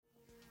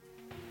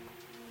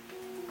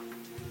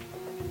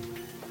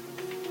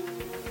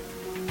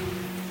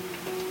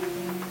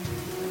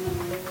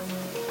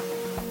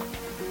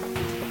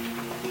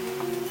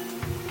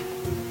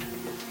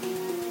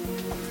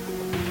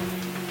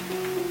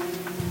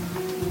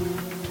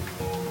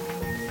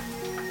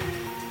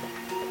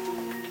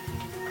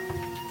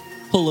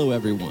Hello,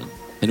 everyone,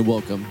 and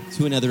welcome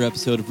to another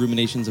episode of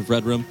Ruminations of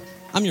Red Room.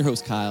 I'm your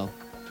host, Kyle,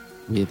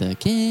 with a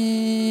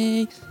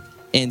K.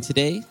 And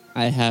today,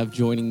 I have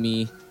joining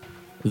me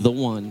the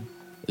one,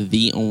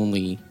 the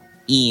only,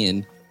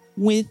 Ian,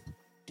 with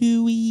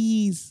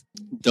Dewey's.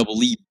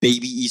 Double E,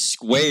 baby, E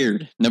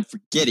squared. Never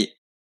forget it.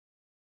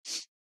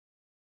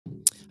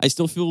 I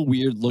still feel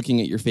weird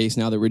looking at your face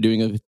now that we're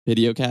doing a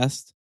video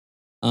cast.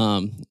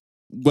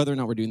 Whether or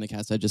not we're doing the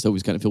cast, I just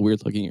always kind of feel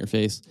weird looking at your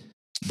face.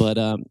 But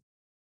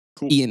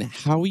Cool. Ian,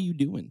 how are you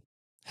doing?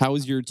 How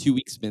has your 2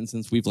 weeks been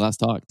since we've last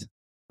talked?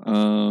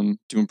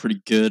 Doing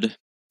pretty good.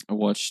 I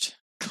watched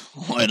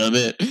quite a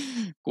bit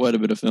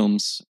of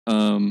films.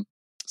 Some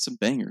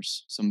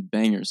bangers.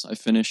 I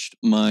finished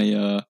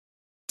my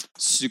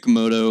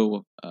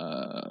Tsukamoto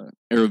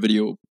Arrow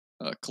Video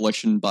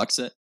collection box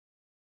set,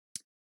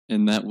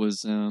 and that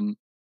was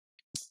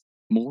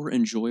more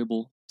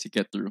enjoyable to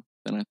get through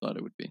than I thought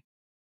it would be.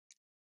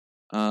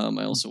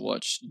 I also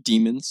watched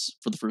Demons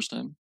for the first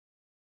time,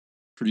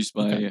 produced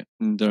by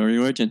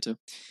Dario Argento.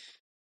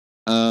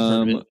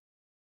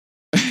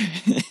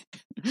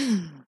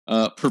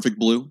 Perfect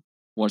Blue.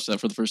 Watched that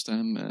for the first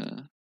time.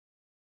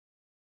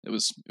 It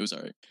was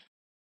alright.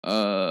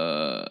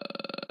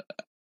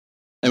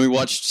 And we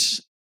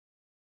watched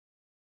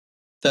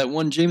that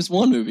one James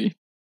Wan movie,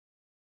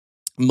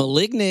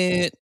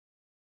 Malignant.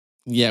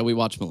 Yeah, we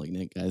watched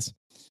Malignant, guys.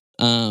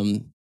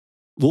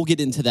 We'll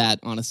get into that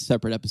on a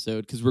separate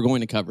episode because we're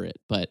going to cover it.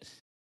 But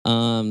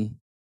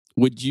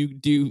would you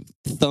do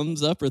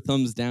thumbs up or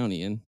thumbs down,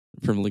 Ian,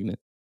 for Malignant?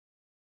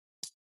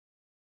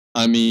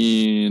 I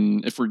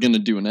mean, if we're gonna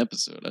do an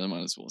episode, I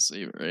might as well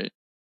save it, right?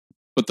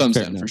 But thumbs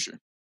Fair down enough. for sure.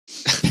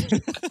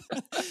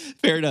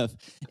 Fair enough.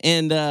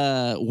 And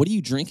what are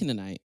you drinking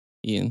tonight,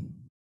 Ian?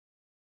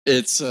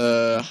 It's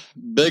a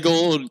big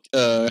old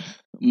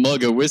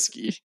mug of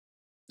whiskey.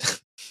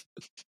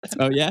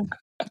 Oh yeah.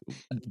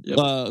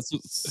 Yep.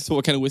 So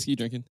what kind of whiskey are you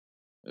drinking?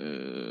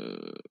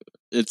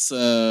 It's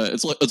a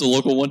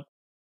local one.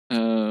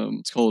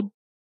 It's called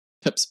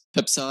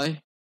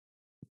Pepsi.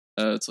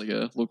 It's like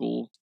a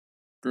local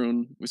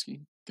grown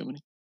whiskey company.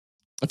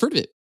 I've heard of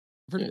it.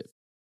 Heard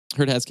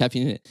it has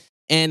caffeine in it.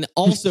 And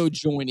also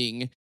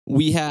joining,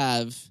 we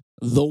have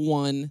the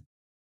one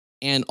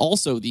and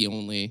also the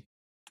only,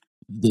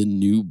 the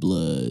New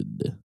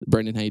Blood.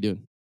 Brendan, how you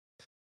doing?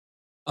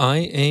 I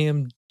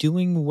am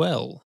doing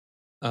well.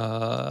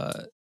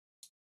 I've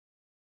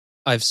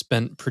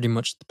spent pretty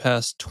much the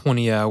past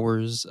 20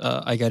 hours.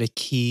 I got a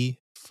key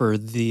for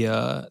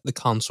the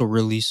console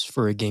release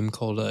for a game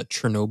called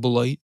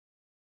Chernobylite.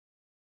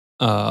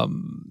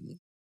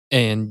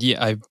 And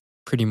yeah, I've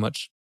pretty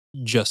much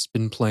just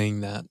been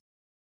playing that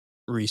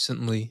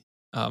recently.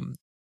 I'm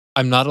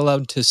not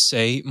allowed to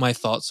say my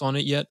thoughts on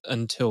it yet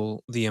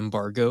until the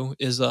embargo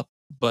is up,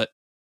 but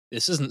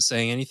this isn't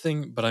saying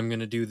anything, but I'm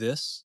going to do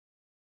this.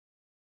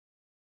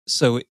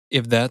 So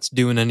if that's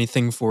doing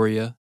anything for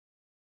you,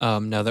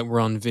 now that we're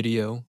on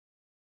video,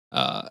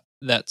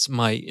 that's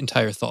my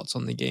entire thoughts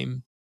on the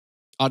game.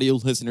 Audio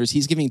listeners,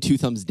 he's giving 2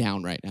 thumbs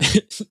down right now.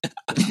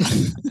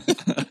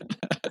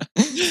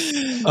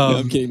 No,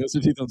 I'm kidding. Those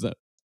are 2 thumbs up.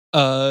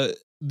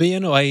 But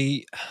you know,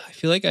 I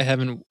feel like I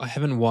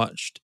haven't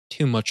watched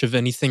too much of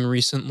anything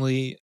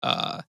recently.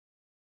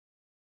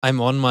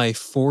 I'm on my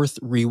 4th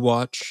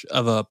rewatch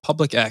of a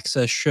public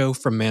access show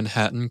from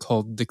Manhattan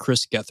called The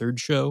Chris Gethard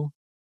Show.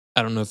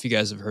 I don't know if you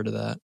guys have heard of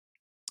that.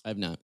 I have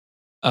not.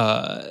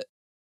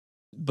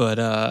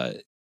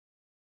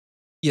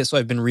 Yeah, so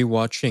I've been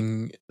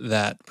rewatching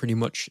that pretty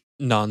much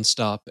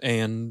nonstop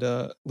and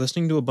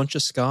listening to a bunch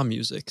of ska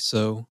music.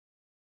 So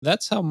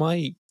that's how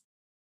my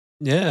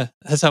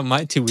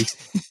 2 weeks.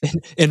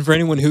 And for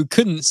anyone who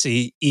couldn't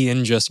see,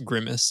 Ian just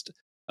grimaced.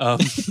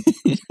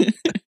 It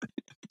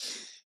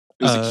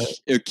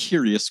was a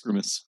curious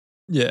grimace.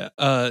 Yeah.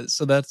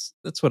 So that's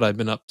what I've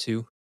been up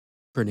to,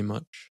 pretty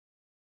much.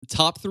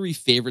 Top 3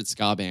 favorite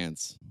ska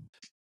bands.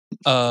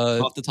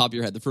 Off the top of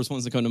your head, the first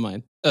ones that come to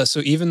mind. So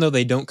even though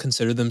they don't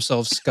consider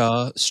themselves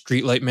ska,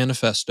 Streetlight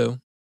Manifesto.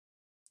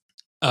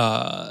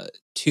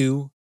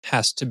 2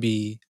 has to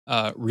be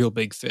Real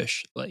Big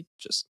Fish, like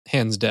just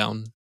hands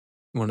down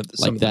one of the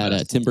like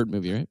that Tim Burton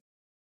movie, right?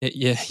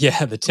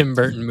 Yeah, the Tim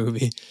Burton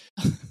movie.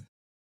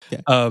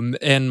 Yeah.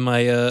 And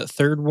my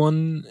third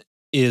one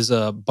is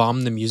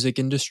Bomb the Music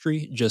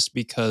Industry, just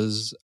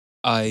because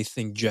I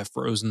think Jeff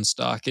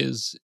Rosenstock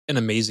is an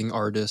amazing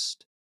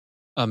artist.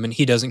 And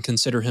he doesn't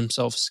consider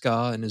himself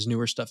ska, and his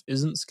newer stuff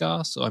isn't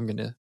ska, so I'm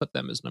gonna put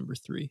them as number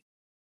 3.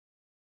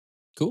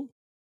 Cool.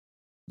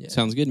 Yeah.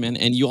 Sounds good, man.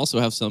 And you also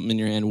have something in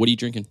your hand. What are you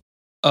drinking?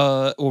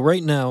 Well,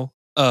 right now,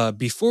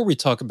 before we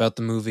talk about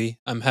the movie,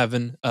 I'm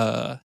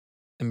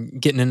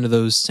getting into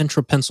those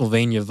Central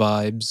Pennsylvania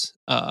vibes.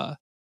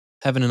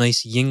 Having a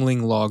nice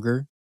Yingling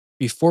lager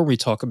before we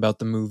talk about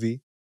the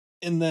movie,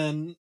 and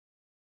then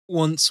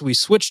once we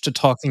switch to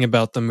talking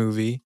about the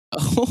movie,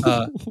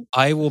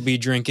 I will be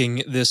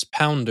drinking this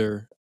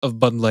pounder of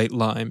Bud Light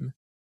Lime.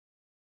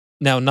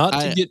 Now, not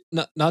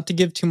to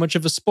give too much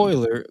of a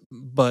spoiler,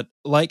 but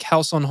like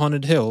House on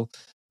Haunted Hill,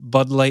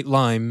 Bud Light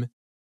Lime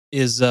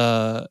is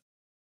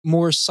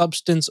more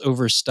substance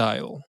over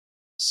style.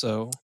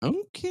 So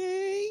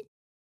Okay.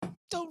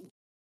 Don't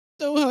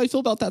know how I feel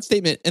about that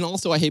statement. And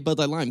also, I hate Bud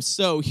Light Lime.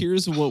 So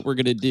here's what we're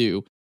gonna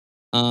do.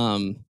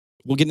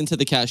 We'll get into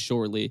the cast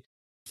shortly.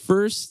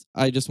 First,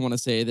 I just want to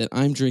say that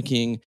I'm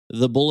drinking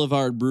the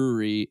Boulevard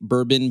Brewery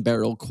Bourbon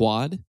Barrel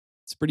Quad.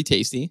 It's pretty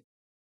tasty.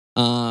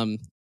 I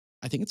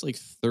think it's like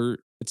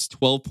it's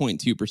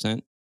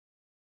 12.2%.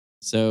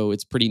 So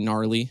it's pretty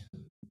gnarly,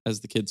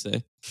 as the kids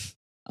say.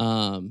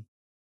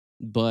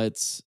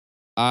 But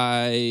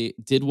I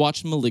did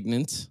watch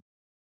Malignant,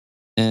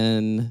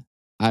 and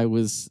I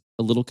was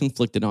a little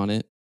conflicted on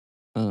it.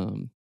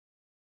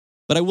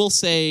 But I will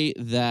say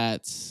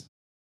that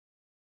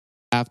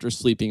after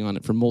sleeping on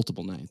it for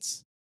multiple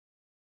nights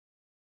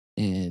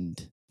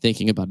and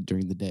thinking about it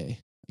during the day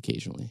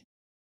occasionally,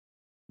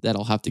 that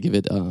I'll have to give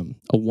it a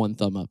 1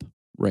 thumb up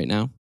right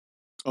now.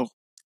 Oh.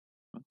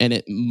 And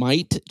it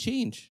might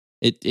change.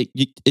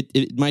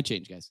 It might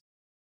change, guys.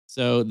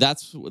 So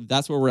that's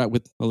where we're at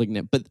with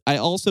Malignant. But I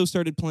also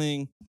started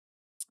playing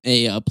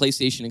a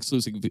PlayStation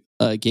exclusive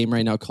game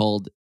right now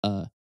called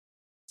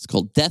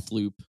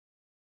Deathloop.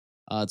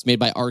 It's made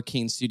by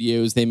Arcane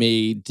Studios. They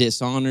made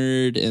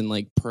Dishonored and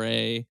like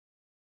Prey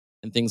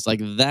and things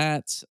like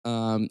that.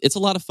 It's a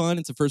lot of fun.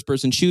 It's a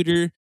first-person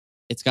shooter.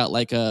 It's got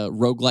like a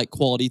roguelike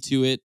quality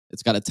to it.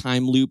 It's got a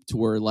time loop to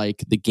where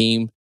like the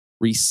game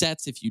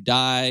resets if you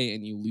die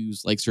and you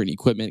lose like certain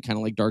equipment, kind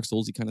of like Dark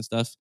Souls-y kind of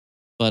stuff.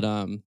 But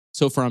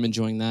so far I'm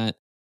enjoying that.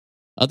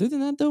 Other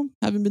than that, though,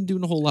 I haven't been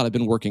doing a whole lot. I've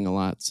been working a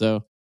lot.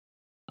 So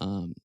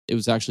it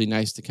was actually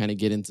nice to kind of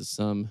get into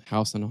some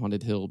House on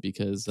Haunted Hill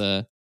because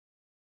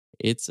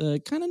it's a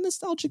kind of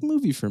nostalgic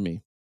movie for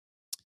me.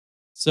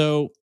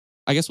 So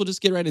I guess we'll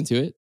just get right into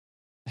it.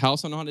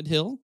 House on Haunted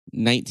Hill,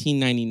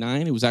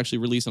 1999. It was actually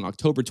released on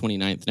October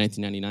 29th,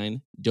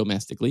 1999,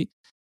 domestically,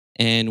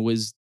 and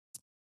was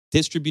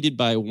distributed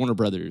by Warner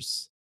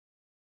Brothers.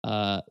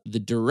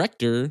 The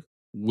director,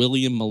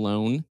 William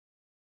Malone,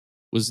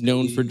 was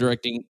known for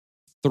directing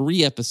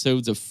 3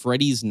 episodes of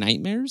Freddy's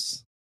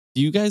Nightmares.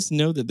 Do you guys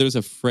know that there's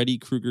a Freddy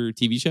Krueger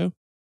TV show?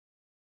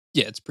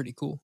 yeah, it's pretty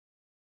cool.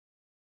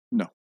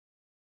 No.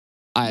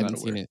 I Not haven't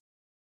seen aware. it.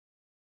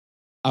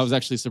 I was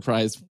actually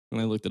surprised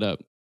when I looked it up.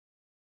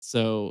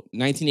 So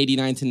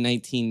 1989 to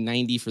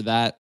 1990 for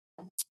that.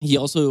 He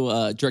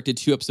also directed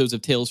 2 episodes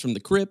of Tales from the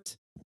Crypt,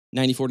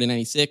 94 to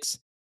 96.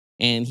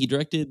 And he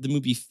directed the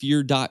movie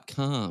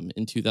Fear.com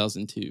in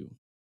 2002.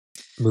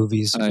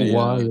 Movie's I,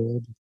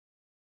 wild.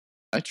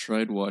 I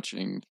tried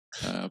watching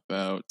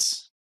about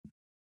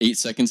 8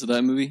 seconds of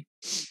that movie,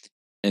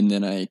 and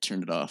then I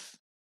turned it off.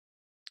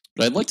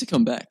 But I'd like to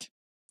come back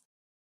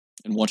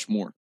and watch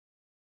more.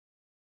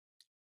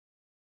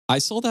 I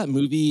saw that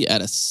movie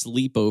at a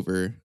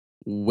sleepover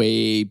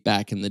way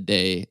back in the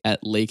day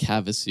at Lake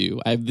Havasu.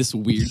 I have this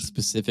weird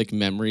specific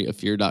memory of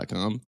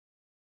Fear.com.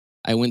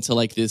 I went to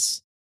like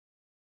this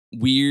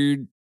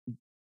weird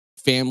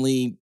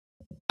family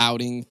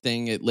outing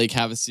thing at Lake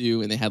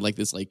Havasu, and they had like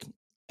this like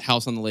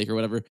house on the lake or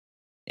whatever.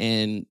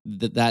 And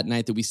that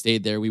night that we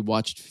stayed there, we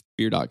watched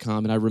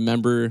Fear.com, and I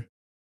remember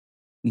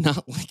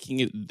not liking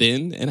it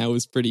then, and I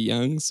was pretty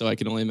young, so I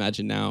can only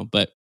imagine now.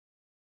 But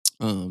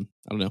I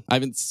don't know. I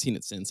haven't seen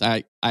it since.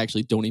 I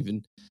actually don't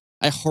even.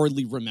 I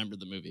hardly remember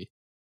the movie.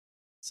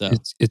 So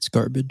It's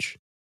garbage.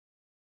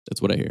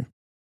 that's what I hear.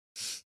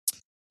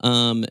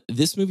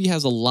 This movie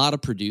has a lot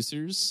of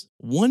producers.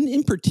 One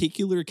in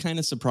particular kind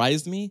of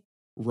surprised me.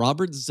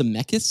 Robert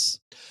Zemeckis,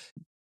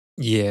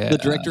 Yeah. the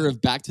director of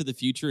Back to the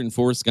Future and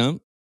Forrest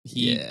Gump.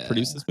 He Yeah.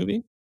 produced this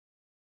movie.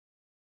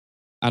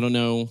 I don't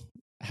know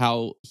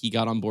how he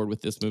got on board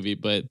with this movie,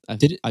 but I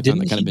found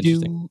that kind of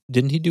interesting.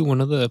 Didn't he do one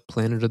of the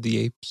Planet of the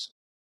Apes?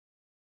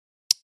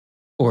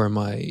 Or am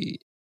I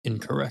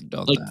incorrect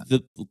on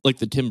that?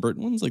 The Tim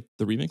Burton ones, like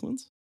the remake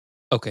ones?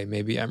 Okay,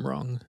 maybe I'm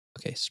wrong.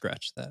 Okay,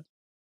 scratch that.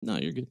 No,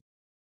 you're good.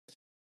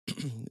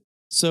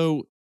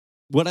 So,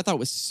 what I thought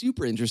was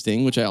super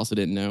interesting, which I also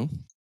didn't know,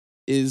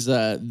 is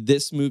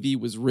this movie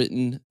was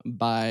written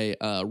by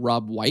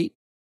Rob White.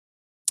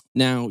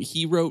 Now,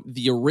 he wrote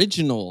the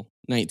original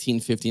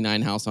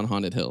 1959 House on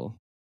Haunted Hill,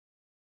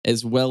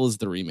 as well as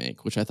the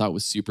remake, which I thought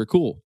was super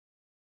cool.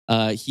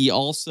 He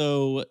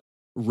also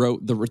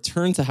wrote The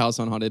Return to House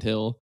on Haunted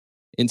Hill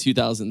in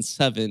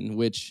 2007,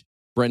 which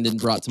Brendan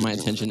brought to my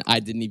attention.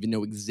 I didn't even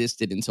know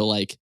existed until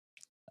like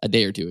a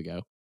day or two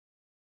ago.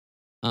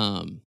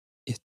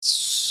 It's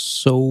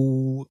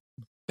so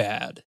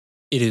bad.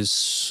 It is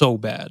so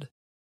bad.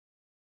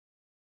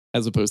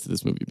 As opposed to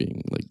this movie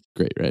being like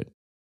great, right?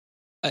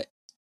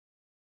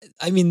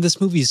 I mean, this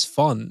movie's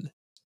fun.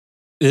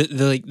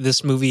 Like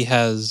this movie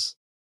has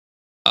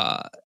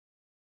I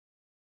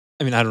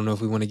mean, I don't know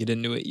if we want to get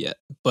into it yet,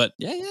 but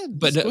Yeah.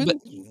 but just go but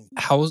ahead.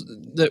 House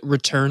the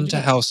Return to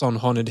Yeah. House on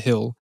Haunted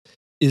Hill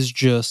is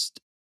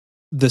just,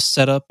 the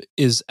setup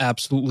is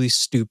absolutely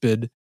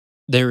stupid.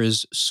 There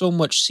is so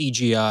much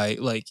CGI,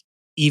 like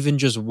even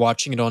just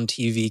watching it on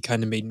TV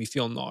kind of made me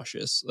feel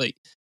nauseous. Like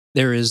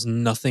there is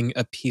nothing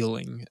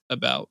appealing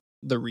about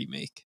the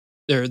remake.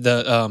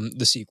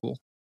 The sequel.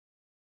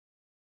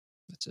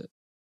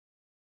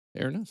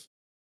 Fair enough.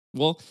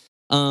 Well,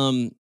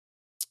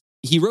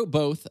 he wrote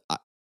both. I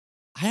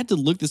had to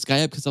look this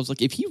guy up because I was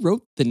like, if he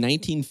wrote the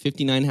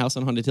 1959 House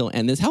on Haunted Hill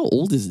and this, how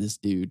old is this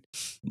dude?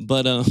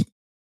 But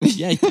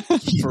yeah,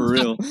 For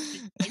real.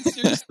 like,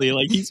 seriously,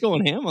 like he's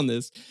going ham on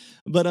this.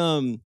 But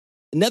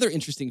another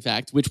interesting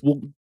fact, which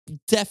we'll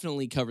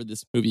definitely cover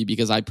this movie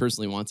because I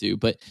personally want to,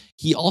 but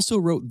he also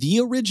wrote the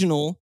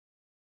original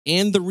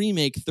and the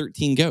remake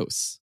 13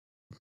 Ghosts.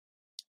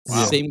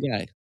 Wow. Same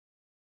guy.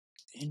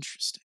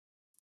 Interesting.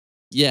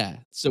 Yeah.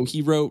 So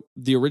he wrote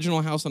the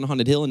original House on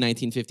Haunted Hill in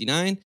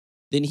 1959.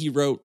 Then he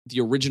wrote the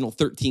original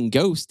 13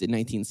 Ghost in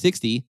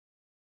 1960,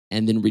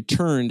 and then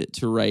returned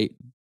to write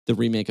the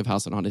remake of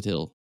House on Haunted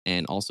Hill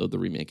and also the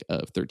remake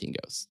of 13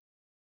 Ghosts.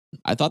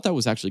 I thought that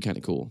was actually kind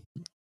of cool.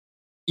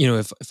 You know,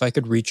 if I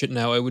could reach it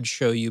now, I would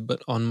show you.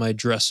 But on my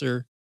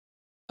dresser,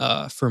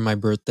 for my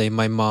birthday,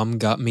 my mom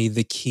got me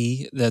the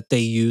key that they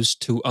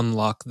used to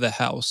unlock the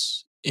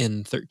house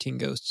in 13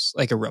 Ghosts,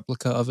 like a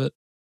replica of it.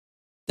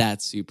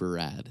 That's super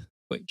rad.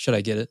 Wait, should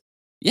I get it?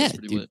 Yeah, That's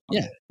pretty dude. lit.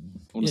 Yeah, I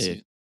want to see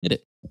it. hit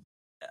it.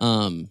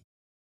 But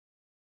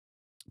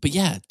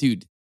yeah,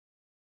 dude,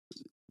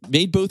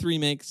 made both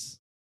remakes,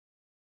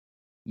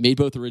 made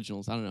both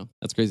originals. I don't know.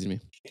 That's crazy to me.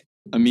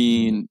 I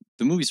mean,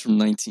 the movie's from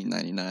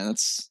 1999.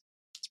 It's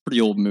a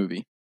pretty old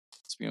movie.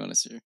 Let's be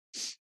honest here.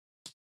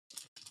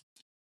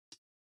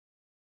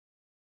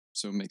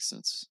 So it makes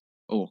sense.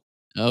 Oh,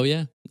 Oh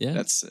yeah, yeah.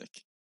 that's sick.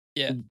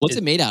 Yeah. What's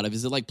it made out of?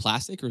 Is it like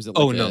plastic or is it?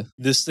 Like Oh no,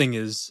 this thing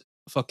is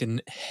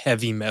fucking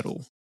heavy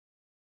metal.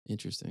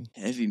 Interesting.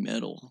 Heavy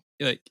metal.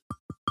 Like,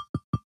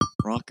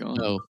 Rock on.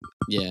 Oh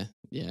yeah,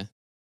 yeah.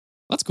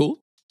 That's cool.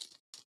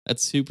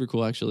 That's super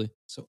cool, actually.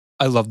 so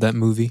I love that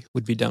movie.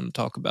 Would be down to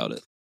talk about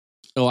it.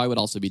 Oh, I would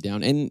also be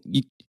down. And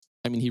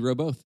he wrote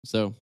both,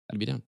 so I'd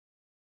be down.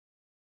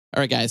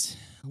 All right, guys,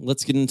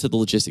 let's get into the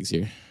logistics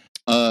here.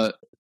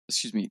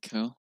 Excuse me,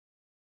 Kyle.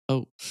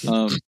 Oh,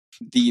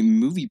 The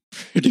movie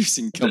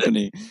producing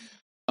company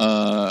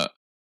of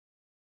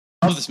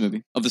this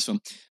film,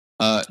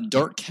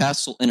 Dark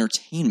Castle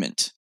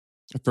Entertainment,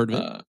 I've heard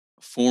of it.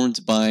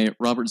 formed by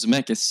Robert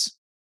Zemeckis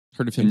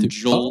Heard of him and too.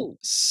 Joel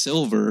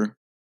Silver.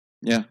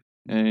 Yeah.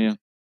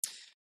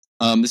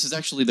 This is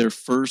actually their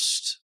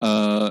first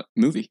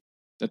movie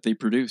that they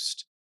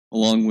produced,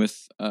 along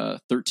with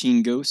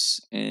 13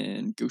 Ghosts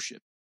and Ghost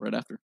Ship right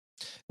after.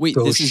 Wait,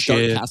 Ghost this is Dark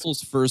Ship.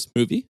 Castle's first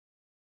movie?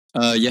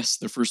 Yes,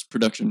 their first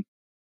production.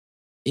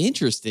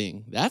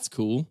 Interesting. That's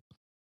cool.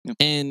 Yep.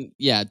 And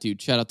yeah,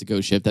 dude, shout out to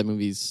Ghost Ship. That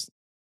movie's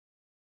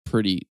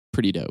pretty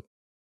dope.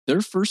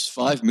 Their first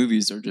 5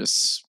 movies are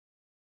just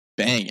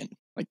banging.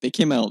 Like, they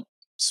came out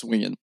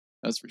swinging.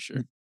 That's for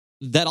sure.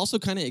 That also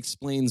kind of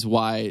explains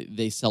why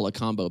they sell a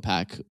combo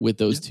pack with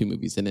those two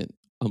movies in it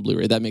on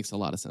Blu-ray. That makes a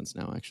lot of sense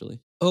now, actually.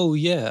 Oh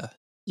yeah,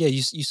 yeah.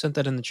 You sent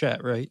that in the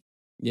chat, right?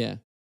 Yeah.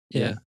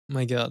 Yeah.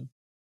 My God,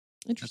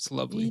 Interesting.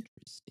 lovely.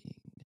 Interesting.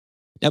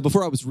 Now,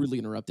 before I was rudely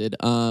interrupted,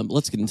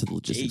 let's get into the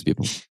logistics,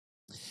 people.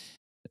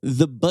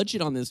 The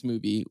budget on this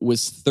movie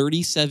was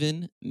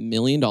 $37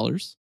 million.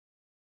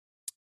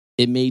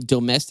 It made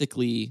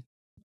domestically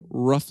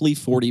roughly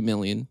 $40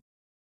 million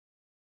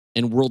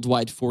and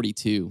worldwide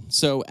 $42.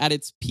 So at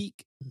its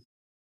peak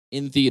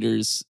in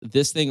theaters,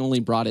 this thing only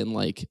brought in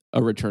like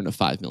a return of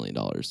 $5 million,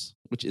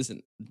 which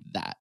isn't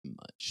that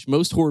much.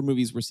 Most horror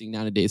movies we're seeing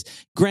nowadays,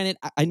 granted,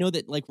 I know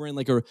that like we're in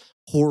like a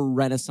horror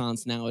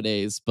renaissance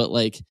nowadays, but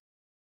like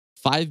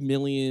 $5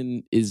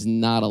 million is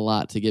not a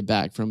lot to get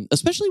back from,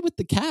 especially with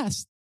the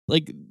cast.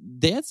 Like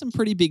they had some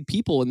pretty big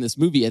people in this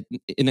movie in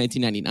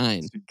 1999.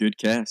 It's a good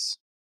cast.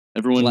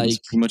 Everyone was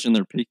Like- pretty much in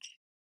their peak.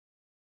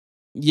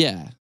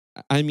 Yeah,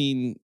 I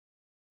mean,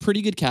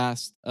 pretty good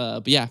cast.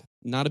 But yeah,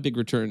 not a big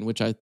return,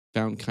 which I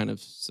found kind of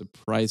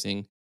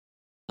surprising.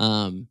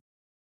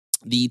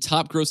 The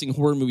top grossing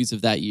horror movies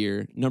of that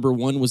year, number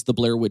 1 was The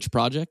Blair Witch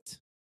Project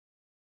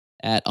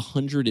at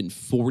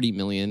 $140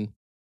 million.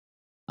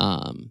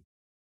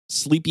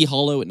 Sleepy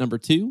Hollow at number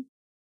 2.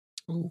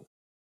 Ooh.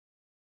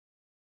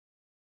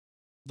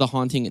 The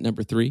Haunting at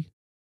number 3,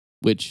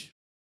 which...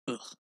 Ugh.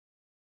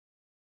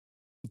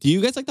 Do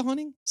you guys like The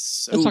Haunting?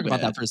 So Let's talk bad.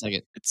 about that for a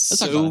second. It's Let's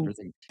so talk about that for a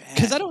second. bad.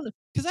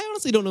 Because I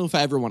honestly don't know if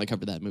I ever want to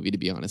cover that movie, to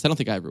be honest. I don't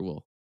think I ever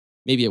will.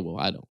 Maybe I will.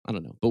 I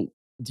don't know. But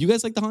do you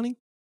guys like The Haunting?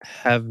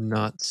 Have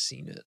not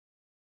seen it.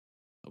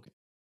 Okay.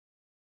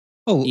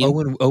 Oh,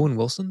 Ian? Owen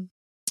Wilson.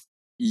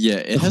 Yeah,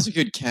 it has a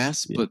good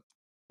cast, Yeah. but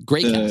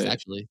Great The- cast,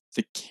 actually.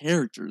 the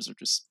characters are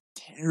just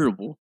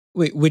terrible.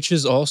 Wait, which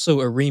is also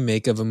a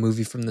remake of a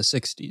movie from the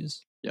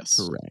 60s. Yes.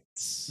 Correct.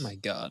 My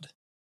God.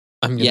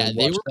 I'm gonna Yeah,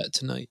 they watch were- that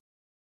tonight.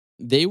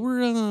 They were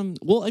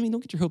well, I mean,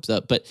 don't get your hopes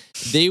up, but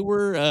they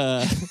were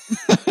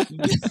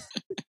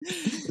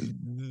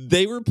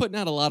they were putting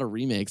out a lot of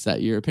remakes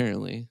that year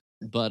apparently.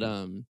 But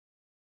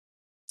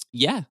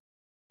yeah.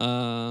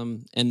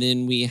 And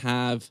then we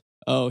have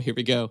here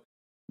we go.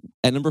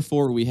 At number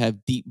 4 we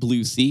have Deep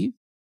Blue Sea.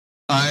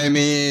 I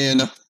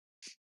mean,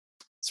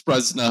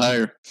 surprised it's not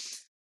higher.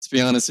 Let's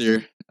be honest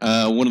here.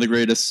 One of the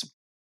greatest,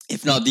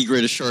 if not the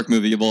greatest shark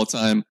movie of all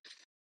time.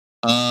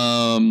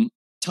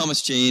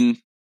 Thomas Jane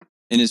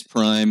in his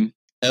prime.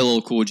 LL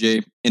Cool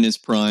J in his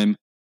prime.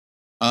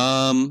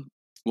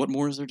 What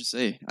more is there to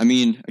say? I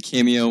mean,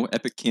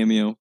 epic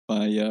cameo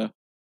by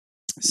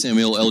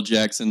Samuel L.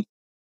 Jackson.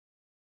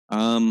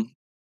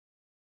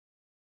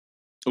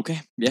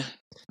 Okay, yeah,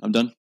 I'm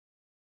done.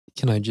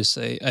 Can I just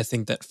say, I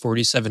think that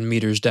 47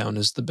 Meters Down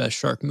is the best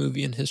shark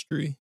movie in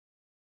history.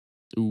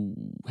 Ooh,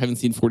 haven't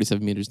seen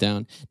 47 Meters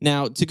Down.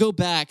 Now, to go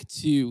back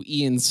to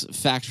Ian's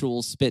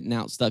factual spitting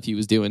out stuff he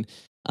was doing,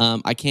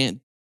 I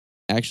can't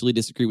actually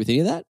disagree with any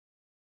of that.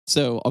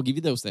 So I'll give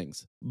you those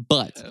things.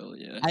 But Hell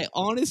yeah. I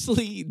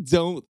honestly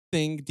don't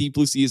think Deep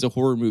Blue Sea is a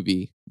horror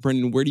movie.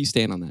 Brendan, where do you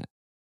stand on that?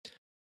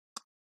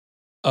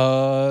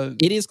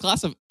 It is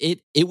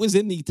it was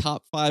in the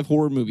top 5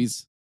 horror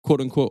movies,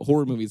 quote unquote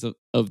horror movies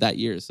of that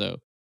year. So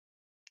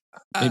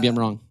maybe I'm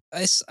wrong.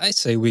 I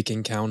say we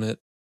can count it.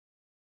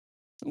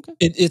 Okay.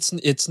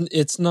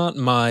 It's not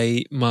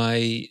my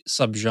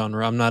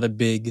subgenre. I'm not a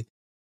big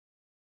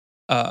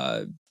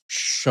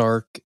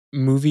shark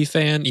movie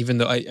fan, even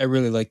though I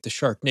really like the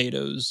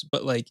Sharknadoes,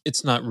 but like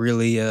it's not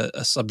really a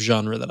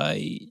subgenre that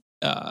I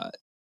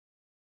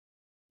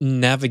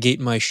navigate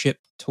my ship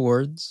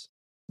towards.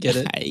 Get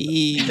it?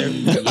 Yay!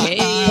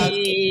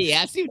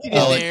 I see what you did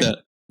I like there.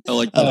 that. I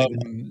like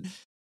that.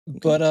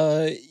 But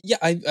yeah,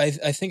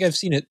 I think I've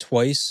seen it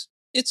twice.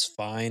 It's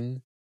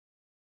fine.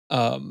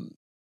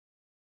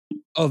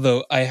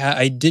 Although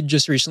I did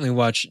just recently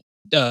watch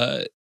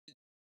the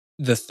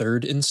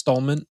 3rd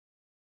installment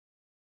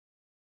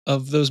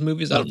of those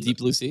movies. Of Deep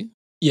Blue Sea?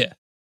 Yeah.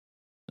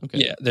 Okay.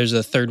 Yeah, there's a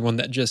 3rd one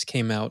that just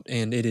came out,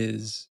 and it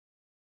is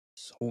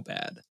so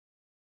bad.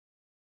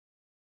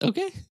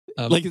 Okay.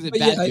 Like, is it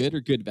bad good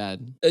or good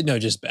bad? No,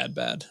 just bad.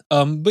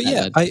 But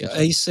yeah,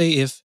 I say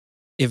if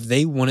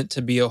they want it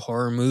to be a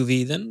horror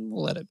movie, then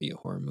we'll let it be a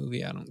horror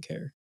movie. I don't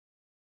care.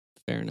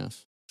 Fair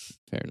enough.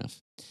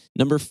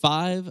 Number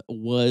 5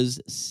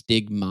 was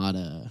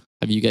Stigmata.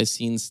 Have you guys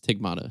seen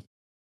Stigmata?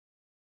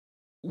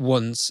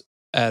 Once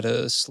at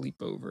a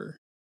sleepover.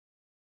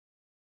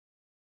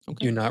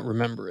 Okay. Do not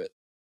remember it.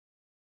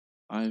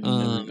 I've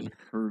never even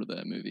heard of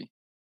that movie.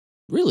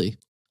 Really?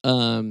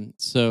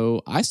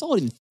 So I saw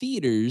it in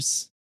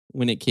theaters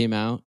when it came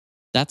out.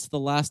 That's the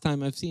last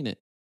time I've seen it.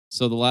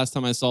 So the last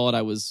time I saw it,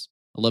 I was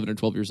 11 or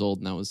 12 years old,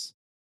 and that was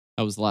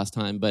the last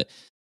time. But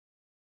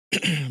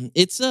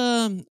it's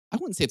I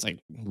wouldn't say it's like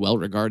well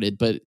regarded,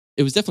 but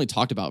it was definitely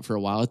talked about for a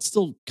while. It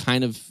still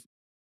kind of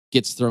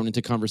gets thrown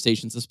into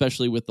conversations,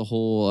 especially with the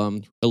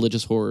whole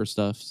religious horror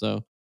stuff.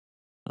 So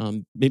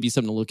maybe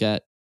something to look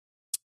at.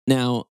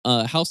 Now,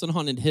 House on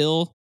Haunted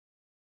Hill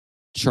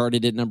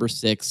charted at number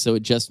 6, so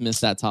it just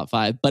missed that top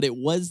 5, but it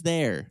was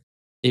there.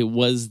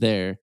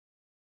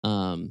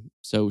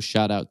 So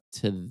shout out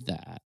to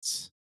that.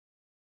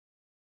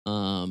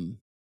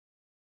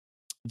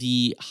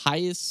 The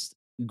highest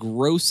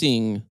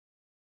grossing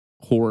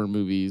horror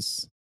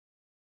movies.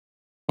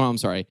 Oh, I'm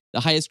sorry.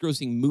 The highest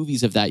grossing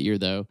movies of that year,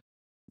 though,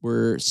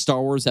 were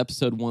Star Wars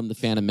Episode 1, The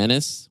Phantom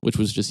Menace, which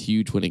was just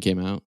huge when it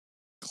came out.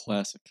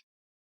 Classic.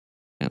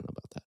 I don't know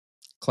about that.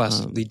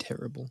 Classically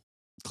terrible.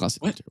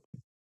 Classically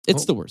terrible.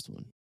 It's the worst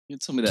one. You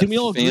tell me that Can we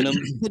all Phantom?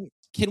 agree?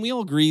 Can we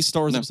all agree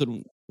Star Wars No.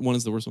 Episode 1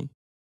 is the worst one?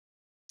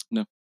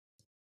 No.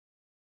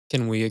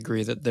 Can we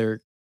agree that they're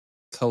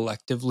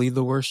collectively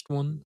the worst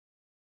one?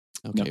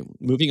 Okay,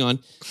 moving on.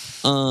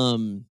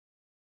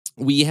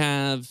 We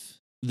have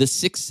The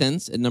Sixth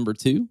Sense at number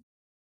 2,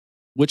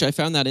 which I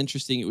found that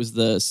interesting. It was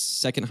the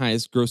second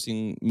highest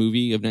grossing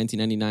movie of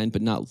 1999,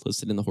 but not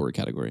listed in the horror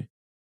category.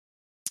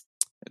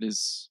 That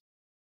is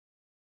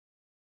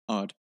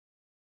odd.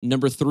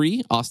 Number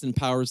 3, Austin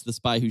Powers, The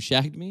Spy Who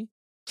Shagged Me.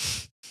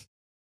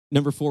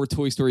 Number 4,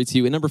 Toy Story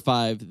 2. And number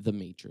 5, The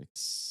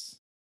Matrix.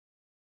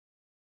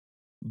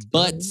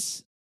 But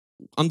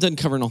I'm done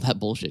covering all that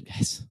bullshit,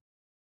 guys.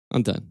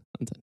 I'm done.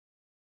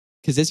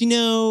 Because as you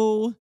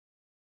know,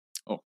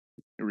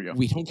 Here we go.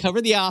 we don't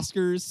cover the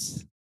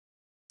Oscars.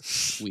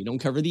 We don't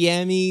cover the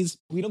Emmys.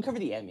 We don't cover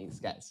the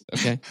Emmys, guys.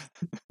 Okay?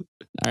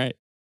 All right.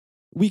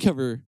 We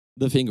cover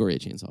the Fangoria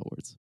Chainsaw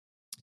Awards.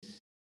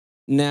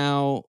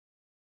 Now,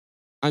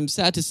 I'm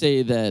sad to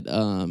say that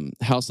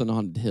House on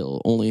Haunted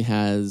Hill only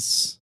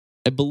has,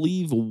 I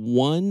believe,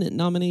 1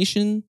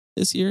 nomination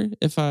this year,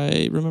 if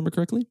I remember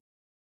correctly.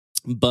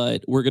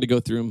 But we're going to go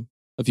through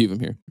a few of them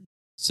here.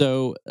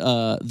 So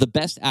the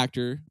best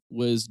actor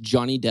was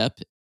Johnny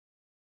Depp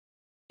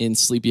in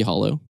Sleepy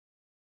Hollow.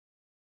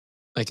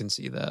 I can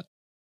see that.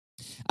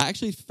 I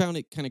actually found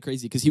it kind of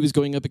crazy because he was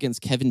going up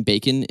against Kevin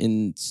Bacon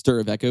in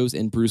Stir of Echoes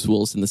and Bruce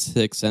Willis in The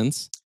Sixth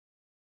Sense.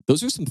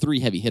 Those are some 3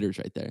 heavy hitters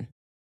right there.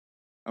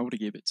 I would have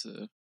gave it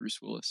to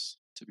Bruce Willis,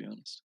 to be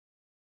honest.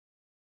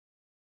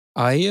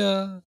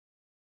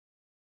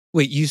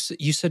 Wait, you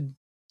said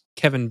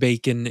Kevin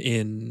Bacon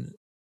in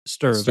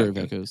Stir of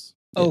Echoes.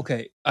 Yeah.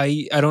 Okay,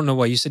 I don't know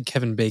why you said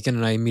Kevin Bacon,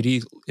 and I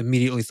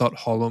immediately thought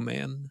Hollow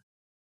Man.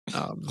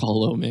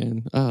 Hollow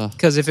Man.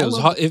 Because if it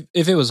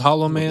was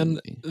Hollow Man,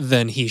 movie.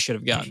 then he should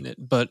have gotten it.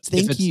 But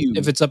Thank you.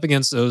 if it's up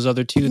against those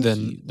other 2,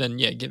 Thank you. then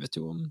yeah, give it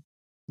to him.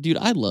 Dude,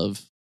 I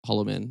love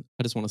Hollow Man.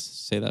 I just want to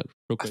say that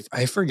real quick.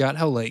 I forgot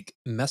how like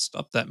messed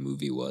up that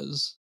movie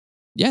was.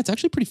 Yeah, it's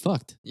actually pretty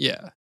fucked.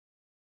 Yeah.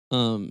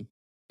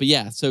 But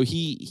yeah, so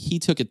he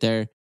took it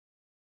there.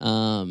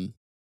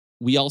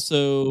 We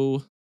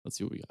also, let's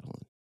see what we got. Hold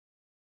on.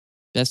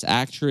 Best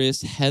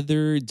Actress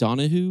Heather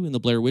Donahue in the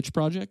Blair Witch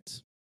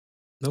Project.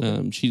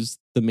 Okay. She's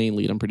the main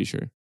lead, I'm pretty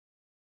sure.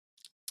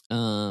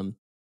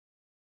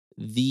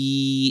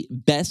 The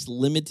Best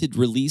Limited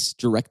Release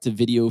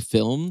Direct-to-Video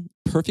Film,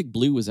 Perfect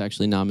Blue was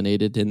actually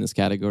nominated in this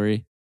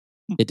category.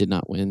 It did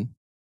not win.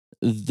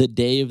 The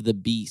Day of the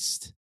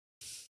Beast,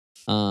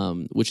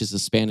 which is a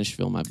Spanish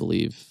film, I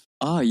believe.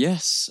 Ah,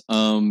 yes.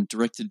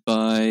 Directed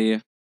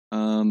by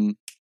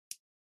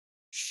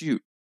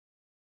shoot.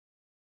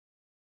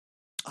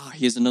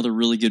 He has another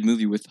really good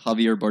movie with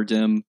Javier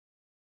Bardem.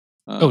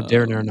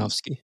 Darren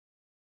Aronofsky.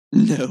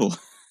 No.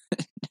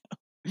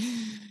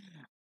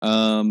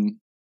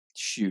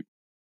 Shoot.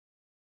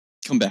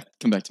 Come back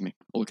to me.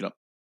 I'll look it up.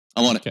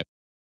 I want it. Okay.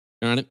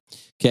 You're on it.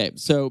 Okay,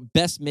 so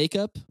Best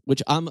Makeup,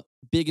 which I'm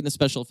big into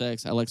special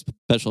effects. I like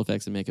special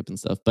effects and makeup and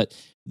stuff. But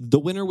the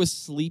winner was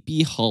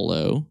Sleepy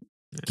Hollow,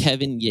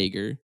 Kevin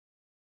Yeager.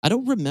 I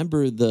don't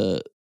remember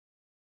the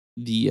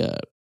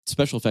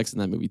special effects in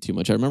that movie too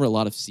much. I remember a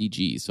lot of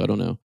CG, so I don't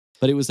know.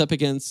 But it was up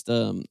against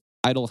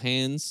Idle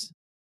Hands,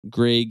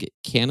 Greg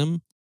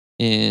Canham,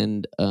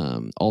 and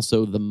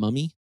also The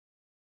Mummy,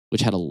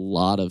 which had a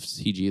lot of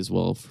CG as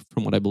well,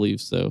 from what I believe.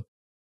 So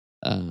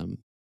I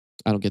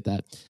don't get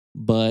that.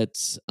 But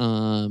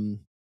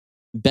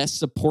Best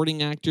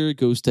Supporting Actor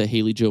goes to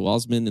Haley Joel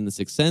Osment in The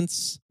Sixth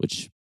Sense,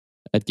 which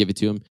I'd give it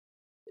to him.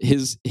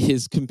 His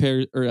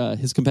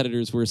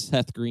competitors were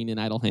Seth Green in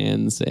Idle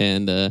Hands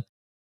and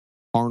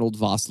Arnold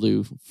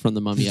Vosloo from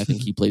The Mummy. I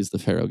think he plays the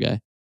Pharaoh guy.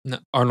 No,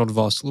 Arnold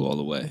Vosloo all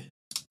the way.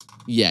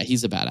 Yeah,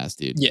 he's a badass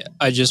dude. Yeah,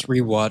 I just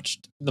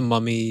rewatched The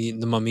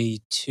Mummy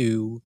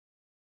 2,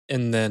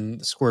 and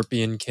then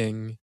Scorpion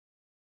King.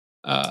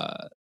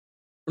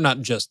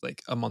 Not just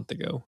like a month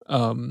ago.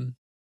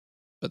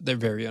 But they're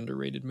very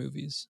underrated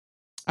movies.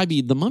 I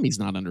mean, The Mummy's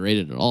not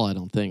underrated at all, I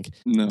don't think.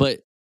 No.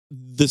 But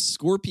The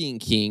Scorpion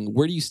King,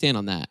 where do you stand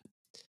on that?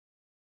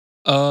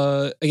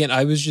 Again,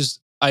 I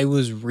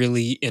was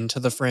really into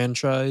the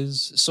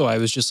franchise, so I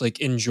was just like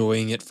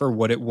enjoying it for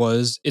what it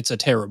was. It's a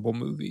terrible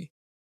movie.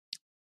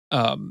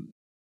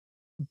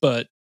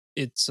 But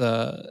it's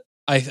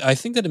I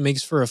think that it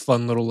makes for a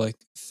fun little like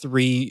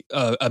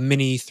a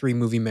mini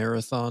 3-movie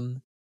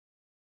marathon.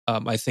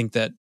 I think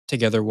that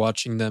together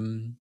watching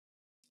them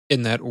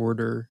in that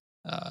order,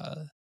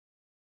 I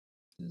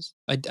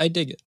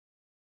dig it.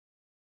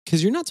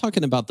 Because you're not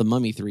talking about The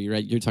Mummy 3,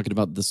 right? You're talking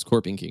about The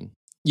Scorpion King.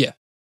 Yeah.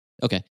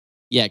 Okay.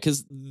 Yeah,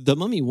 because The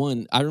Mummy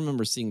 1, I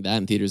remember seeing that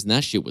in theaters, and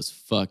that shit was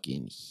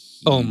fucking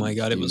huge, Oh my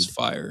god, dude. it was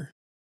fire.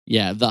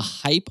 Yeah, the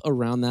hype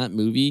around that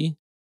movie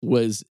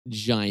was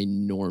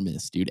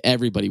ginormous, dude.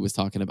 Everybody was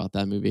talking about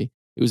that movie.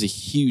 It was a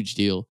huge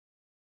deal.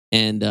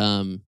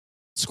 And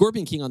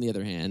Scorpion King, on the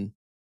other hand,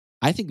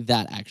 I think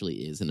that actually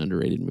is an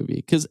underrated movie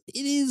because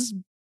it is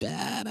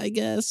bad, I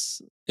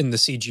guess. And the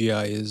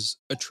CGI is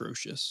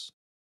atrocious.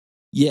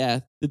 Yeah,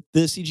 the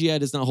CGI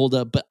does not hold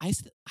up, but I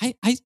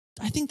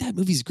think that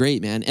movie's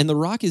great, man. And The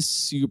Rock is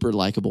super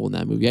likable in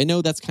that movie. I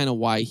know that's kind of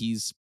why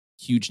he's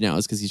huge now,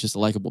 is because he's just a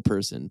likable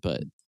person.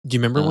 But do you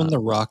remember when The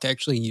Rock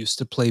actually used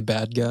to play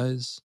bad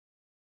guys?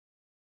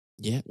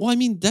 Yeah. Well, I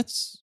mean,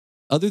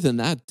 other than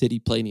that, did he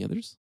play any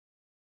others?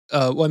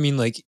 Well, I mean,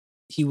 like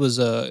he was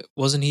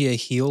wasn't he a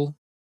heel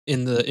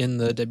in the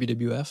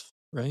WWF,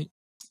 right?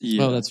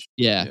 Yeah. Oh, that's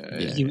yeah.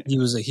 He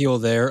was a heel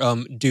there.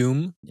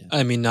 Doom. Yeah.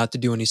 I mean, not to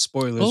do any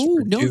spoilers. Oh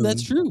for no, Doom,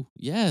 that's true.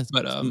 Yeah,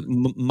 but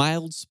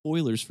mild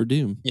spoilers for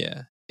Doom.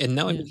 Yeah, and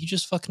now I mean, he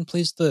just fucking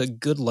plays the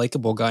good,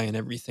 likable guy and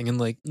everything. And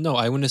like, no,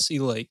 I want to see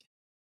like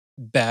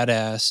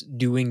badass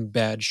doing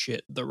bad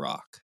shit. The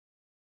Rock.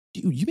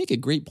 Dude, you make a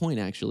great point.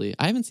 Actually,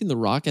 I haven't seen The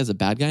Rock as a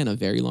bad guy in a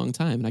very long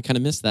time, and I kind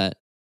of missed that.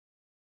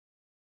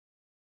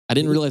 I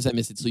didn't realize I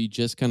missed it, so you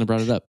just kind of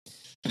brought it up.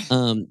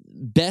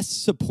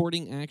 Best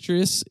Supporting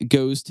Actress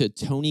goes to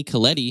Toni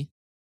Collette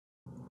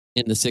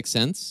in The Sixth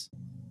Sense.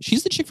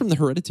 She's the chick from The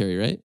Hereditary,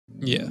 right?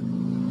 Yeah.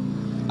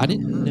 I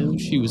didn't know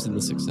she was in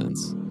The Sixth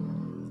Sense.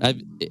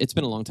 It's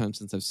been a long time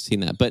since I've seen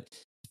that. But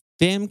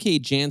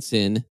Famke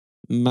Janssen,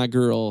 my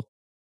girl,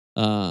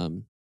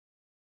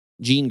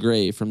 Jean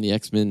Grey from the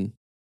X-Men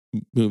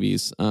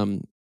movies,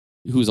 who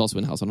was also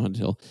in House on Haunted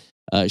Hill,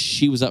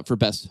 she was up for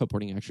Best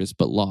Supporting Actress,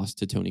 but lost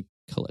to Toni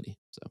Collette.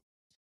 So.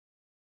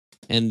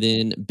 And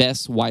then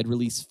Best Wide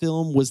Release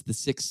Film was The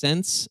Sixth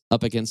Sense,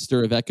 up against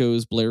Stir of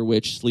Echoes, Blair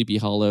Witch, Sleepy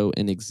Hollow,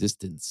 and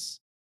Existence.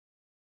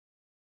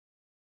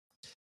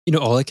 You know,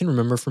 all I can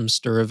remember from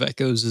Stir of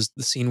Echoes is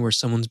the scene where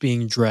someone's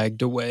being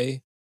dragged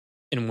away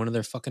and one of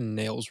their fucking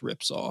nails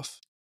rips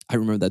off. I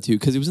remember that too,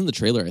 because it was in the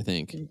trailer, I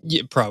think.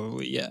 Yeah,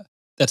 probably, yeah.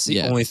 That's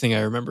the only thing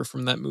I remember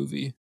from that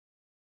movie.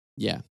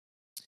 Yeah.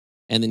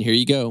 And then here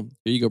you go.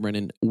 Here you go,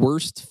 Brendan.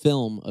 Worst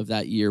film of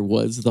that year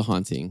was The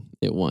Haunting.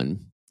 It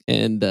won.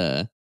 And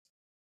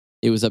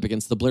it was up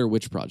against The Blair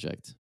Witch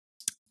Project.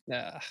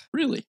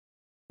 Really?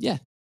 Yeah.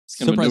 It's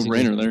kind of a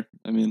Surprisingly. no-brainer there.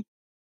 I mean,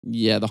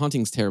 Yeah, The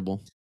Haunting's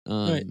terrible.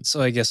 All right,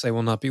 so I guess I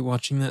will not be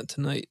watching that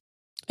tonight.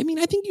 I mean,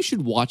 I think you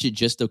should watch it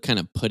just to kind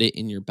of put it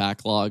in your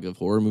backlog of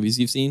horror movies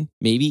you've seen,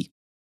 maybe.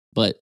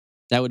 But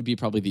that would be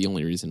probably the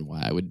only reason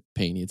why I would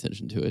pay any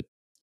attention to it.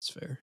 It's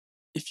fair.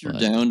 if you're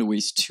But- down to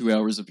waste 2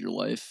 hours of your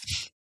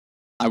life,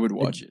 I would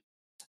watch it.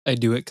 I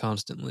do it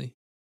constantly.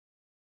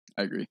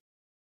 I agree.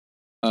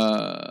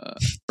 Or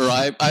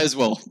I as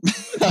well.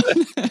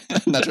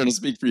 I'm not trying to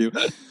speak for you.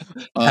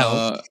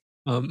 How?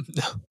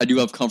 I do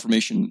have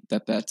confirmation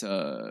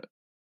that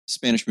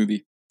Spanish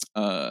movie,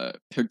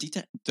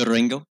 Perdita de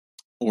Rango,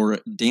 or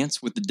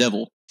Dance with the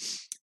Devil,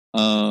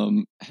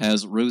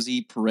 has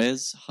Rosie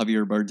Perez,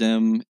 Javier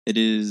Bardem. It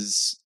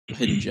is a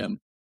hidden gem.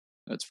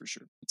 That's for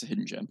sure. It's a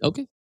hidden gem.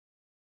 Okay.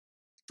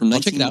 From I'll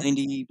check it out.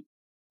 1990.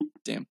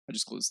 Damn, I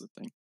just closed the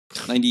thing.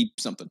 90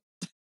 something.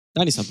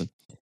 90 something.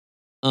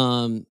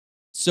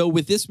 So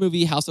with this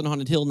movie, House on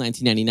Haunted Hill,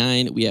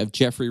 1999, we have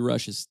Jeffrey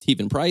Rush as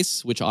Stephen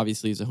Price, which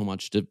obviously is a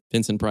homage to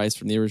Vincent Price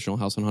from the original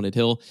House on Haunted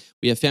Hill.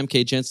 We have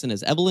Famke Jensen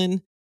as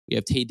Evelyn. We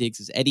have Taye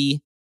Diggs as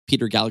Eddie.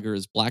 Peter Gallagher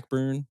as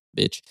Blackburn,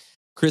 bitch.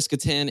 Chris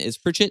Kattan as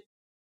Pritchett.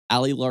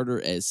 Ali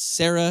Larder as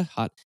Sarah,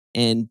 hot.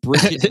 And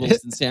Bridget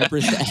Wilson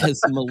Sampras as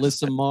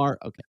Melissa Marr.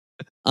 Okay.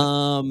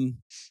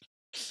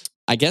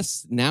 I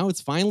guess now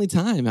it's finally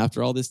time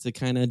after all this to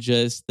kind of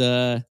just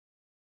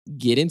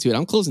get into it.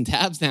 I'm closing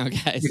tabs now,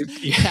 guys.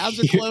 Tabs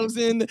are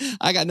closing.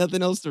 I got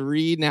nothing else to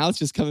read. Now it's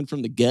just coming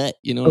from the gut.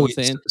 You know what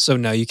I'm saying? So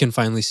now you can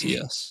finally see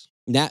us.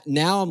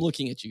 Now I'm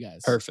looking at you guys.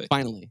 Perfect.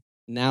 Finally.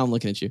 Now I'm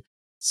looking at you.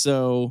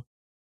 So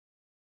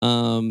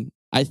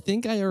I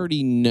think I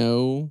already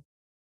know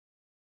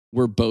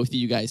where both of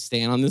you guys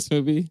stand on this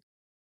movie.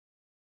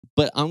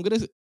 But I'm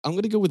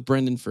gonna go with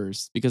Brendan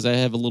first because I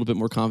have a little bit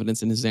more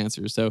confidence in his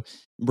answer. So,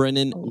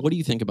 Brendan, what do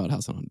you think about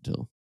House on Haunted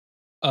Hill?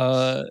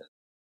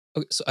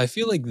 Okay, so I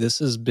feel like this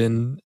has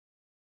been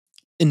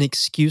an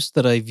excuse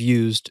that I've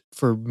used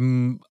for.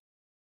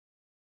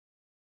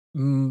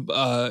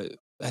 I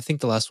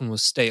think the last one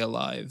was Stay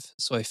Alive,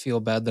 so I feel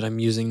bad that I'm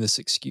using this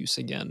excuse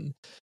again.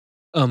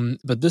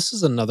 But this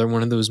is another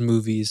one of those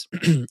movies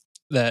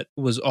that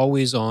was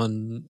always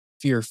on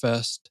Fear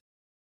Fest.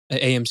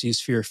 AMC's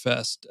Fear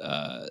Fest,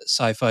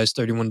 Sci-Fi's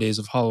 31 Days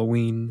of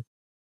Halloween,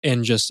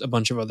 and just a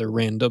bunch of other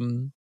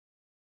random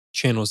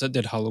channels that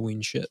did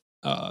Halloween shit.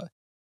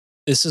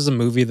 This is a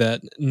movie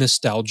that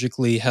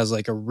nostalgically has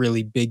like a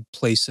really big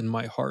place in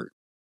my heart.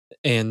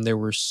 And there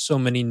were so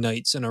many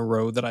nights in a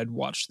row that I'd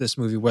watched this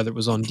movie, whether it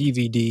was on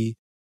DVD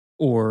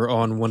or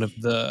on one of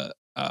the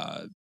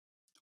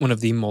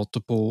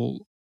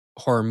multiple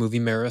horror movie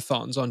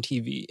marathons on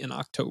TV in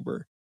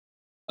October.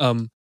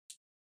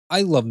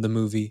 I love the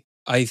movie.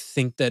 I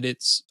think that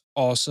it's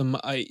awesome.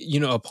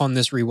 Upon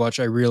this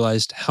rewatch, I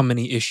realized how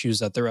many issues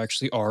that there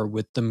actually are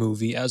with the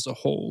movie as a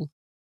whole.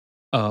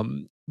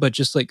 But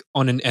just like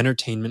on an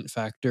entertainment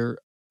factor,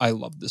 I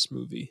love this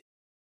movie.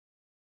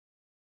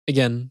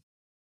 Again,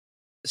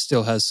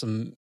 still has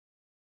some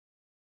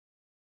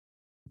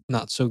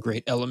not so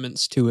great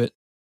elements to it.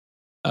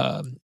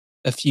 A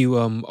few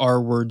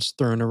R words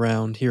thrown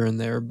around here and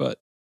there, but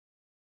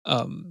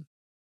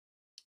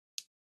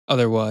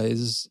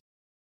otherwise,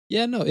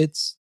 yeah, no,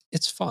 it's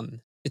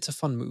fun. It's a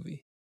fun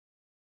movie.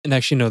 And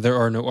actually, no, there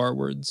are no R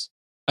words.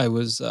 I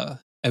was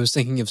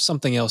thinking of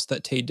something else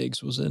that Taye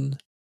Diggs was in.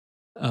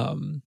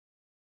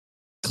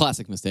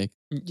 Classic mistake.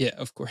 Yeah,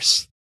 of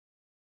course.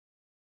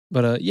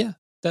 But yeah,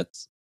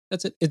 that's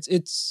it.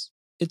 It's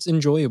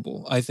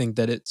enjoyable. I think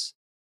that it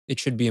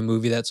should be a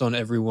movie that's on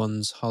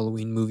everyone's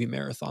Halloween movie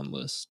marathon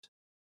list.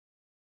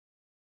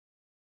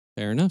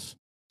 Fair enough.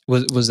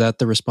 Was that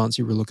the response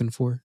you were looking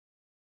for?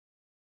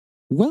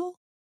 Well,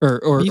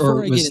 Or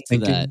before I was get into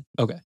thinking, that,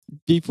 okay.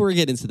 before we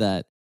get into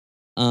that,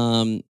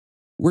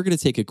 we're going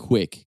to take a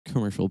quick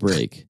commercial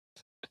break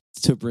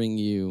to bring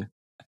you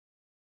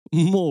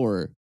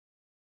more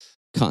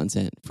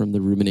content from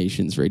the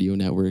Ruminations Radio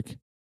Network.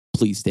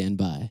 Please stand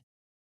by.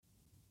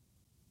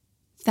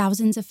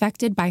 Thousands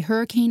affected by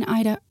Hurricane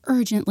Ida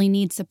urgently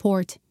need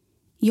support.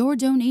 Your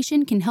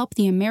donation can help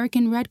the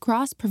American Red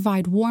Cross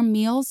provide warm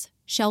meals,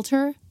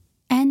 shelter,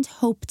 and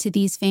hope to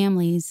these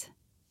families.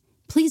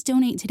 Please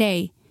donate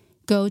today.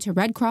 Go to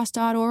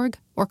redcross.org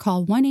or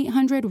call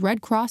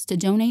 1-800-RED-CROSS to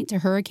donate to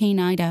Hurricane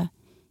Ida.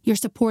 Your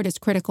support is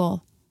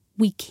critical.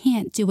 We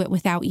can't do it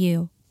without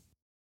you.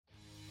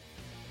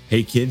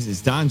 Hey kids,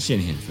 it's Don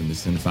Shanahan from the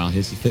Cinephile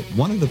Hissy Fit,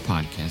 one of the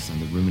podcasts on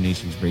the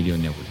Ruminations Radio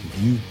Network.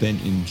 If you've been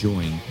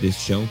enjoying this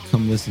show,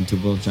 come listen to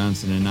Will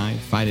Johnson and I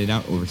fight it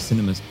out over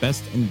cinema's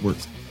best and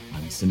worst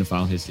on the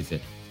Cinephile Hissy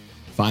Fit.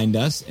 Find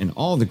us and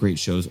all the great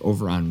shows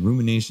over on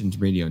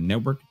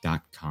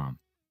ruminationsradionetwork.com.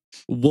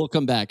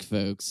 Welcome back,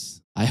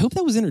 folks. I hope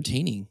that was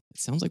entertaining. It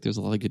sounds like there's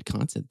a lot of good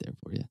content there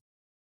for you.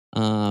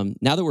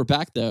 Now that we're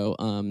back, though,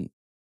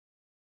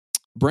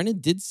 Brennan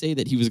did say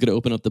that he was going to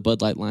open up the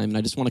Bud Light Lime, and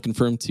I just want to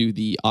confirm to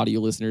the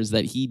audio listeners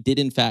that he did,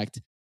 in fact,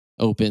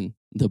 open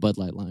the Bud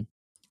Light Lime.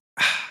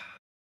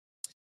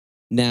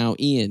 Now,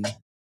 Ian,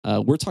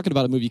 we're talking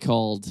about a movie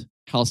called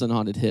House on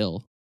Haunted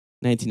Hill,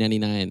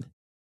 1999.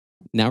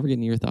 now we're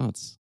getting your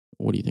thoughts.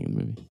 What do you think of the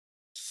movie?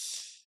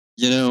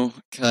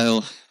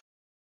 Kyle,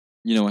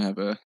 I have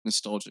a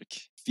nostalgic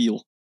feel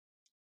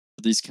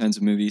for these kinds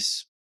of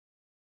movies.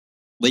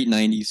 Late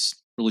 90s,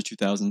 early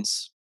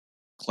 2000s,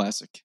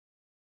 classic.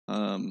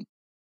 And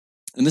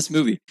this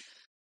movie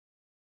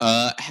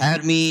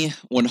had me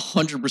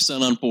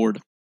 100% on board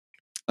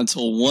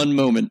until one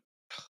moment.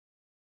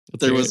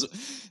 There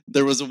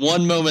was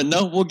one moment.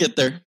 No, we'll get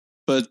there.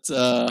 But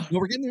No,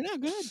 we're getting there now.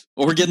 Go ahead.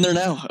 we're getting there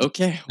now.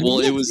 Okay. Well,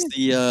 it was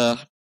the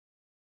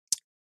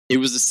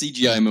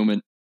CGI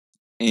moment,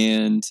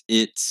 and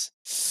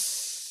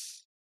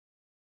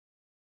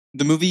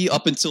the movie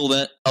up until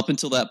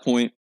that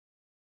point,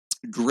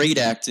 great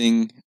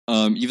acting.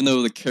 Even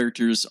though the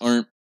characters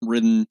aren't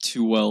written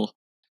too well,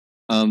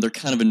 they're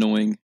kind of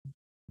annoying.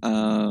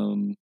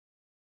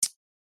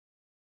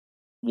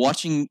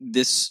 Watching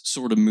this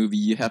sort of movie,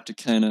 you have to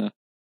kind of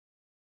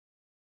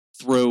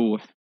throw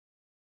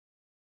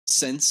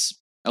sense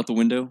out the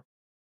window,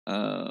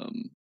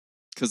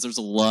 because there's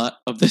a lot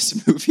of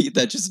this movie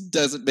that just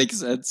doesn't make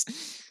sense.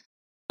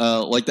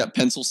 Like that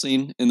pencil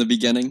scene in the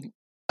beginning,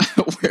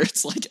 where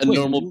it's like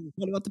normal.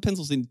 What about the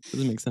pencil scene?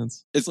 Doesn't make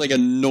sense. It's like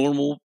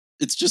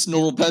it's just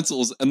normal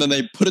pencils, and then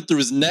they put it through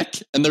his neck,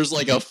 and there's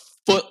like a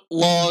foot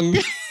long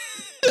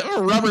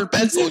rubber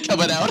pencil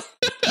coming out.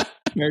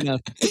 Fair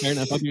enough.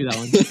 I'll give you that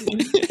one.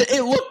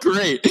 It looked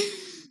great.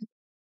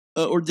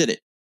 Or did it?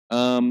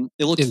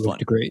 It looked fun.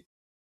 Great.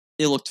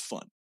 It looked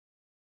fun.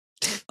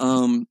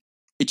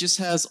 It just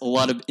has a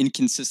lot of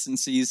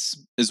inconsistencies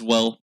as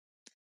well.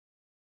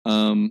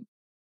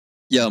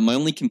 Yeah, my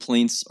only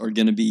complaints are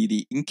going to be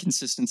the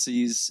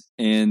inconsistencies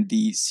and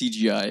the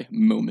CGI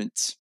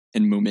moments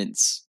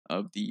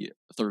of the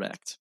third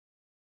act.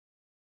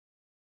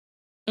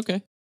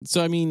 Okay.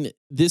 So, I mean,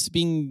 this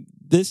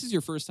is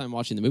your first time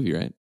watching the movie,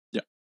 right?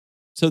 Yeah.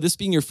 So this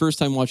being your first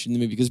time watching the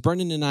movie, because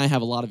Brendan and I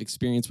have a lot of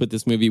experience with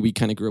this movie. We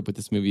kind of grew up with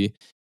this movie.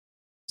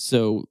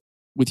 So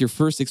with your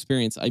first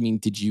experience, I mean,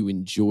 did you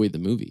enjoy the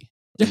movie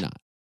or not?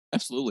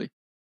 Absolutely.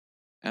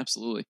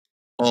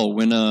 Oh,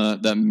 when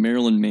that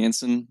Marilyn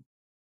Manson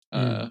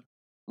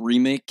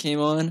remake came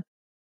on,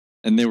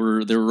 and they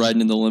were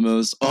riding in the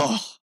limos. Oh,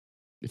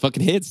 it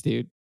fucking hits,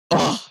 dude.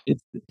 Oh,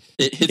 it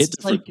hits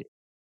different. Like,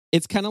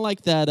 it's kind of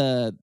like that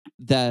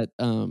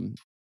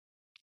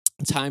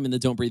time in the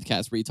Don't Breathe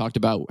cast where you talked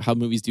about how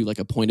movies do like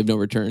a point of no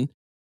return.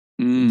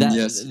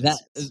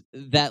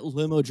 That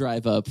limo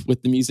drive up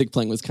with the music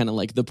playing was kind of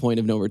like the point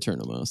of no return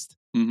almost.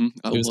 Mm-hmm.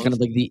 It was kind of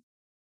like the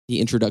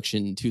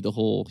introduction to the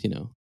whole,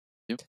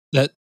 Yep.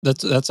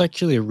 That's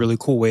actually a really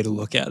cool way to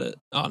look at it,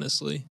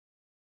 honestly.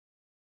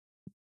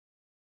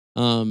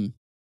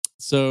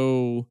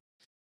 So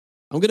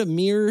I'm gonna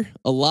mirror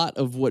a lot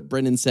of what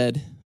Brendan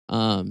said.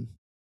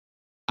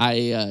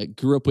 I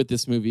grew up with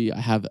this movie. I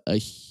have a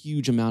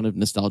huge amount of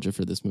nostalgia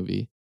for this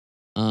movie.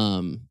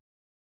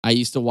 I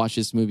used to watch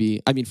this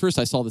movie. I mean, first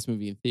I saw this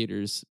movie in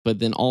theaters, but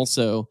then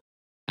also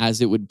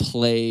as it would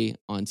play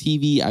on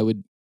TV, I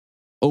would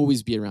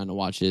always be around to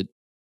watch it.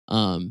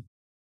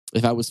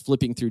 If I was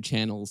flipping through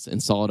channels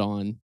and saw it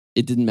on,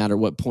 it didn't matter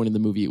what point of the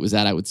movie it was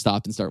at, I would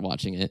stop and start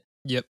watching it.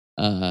 Yep.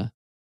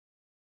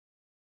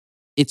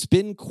 It's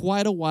been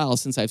quite a while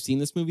since I've seen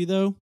this movie,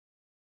 though.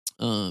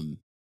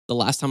 The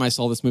last time I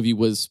saw this movie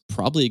was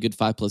probably a good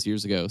 5+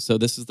 years ago. So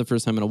this is the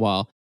first time in a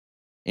while.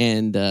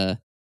 And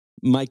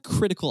my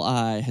critical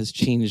eye has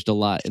changed a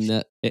lot in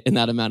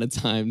that amount of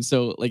time.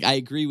 So like I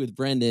agree with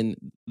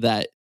Brendan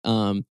that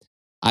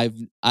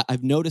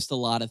I've noticed a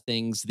lot of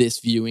things this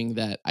viewing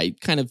that I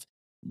kind of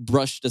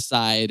brushed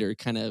aside or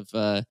kind of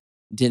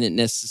didn't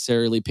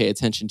necessarily pay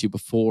attention to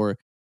before.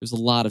 There's a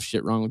lot of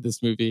shit wrong with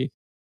this movie.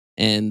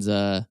 And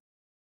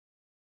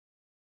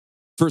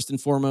first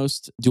and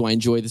foremost, do I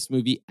enjoy this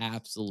movie?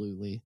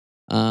 Absolutely.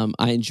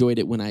 I enjoyed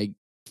it when I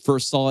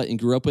first saw it and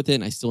grew up with it,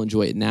 and I still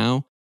enjoy it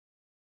now.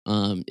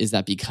 Is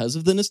that because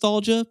of the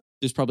nostalgia?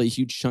 There's probably a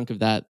huge chunk of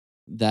that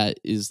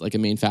is like a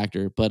main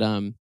factor. But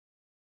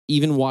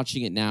even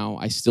watching it now,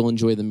 I still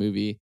enjoy the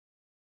movie.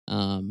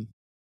 And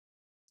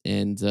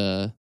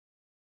I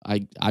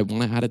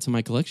want to add it to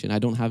my collection. I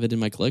don't have it in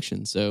my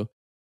collection, so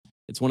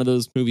it's one of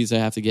those movies I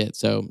have to get.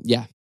 So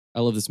yeah, I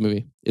love this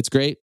movie. It's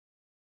great.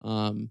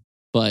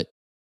 But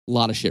a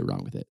lot of shit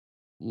wrong with it.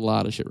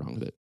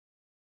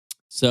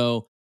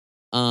 So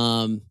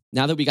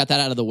now that we got that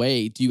out of the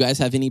way, do you guys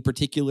have any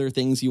particular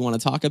things you want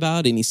to talk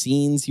about? Any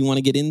scenes you want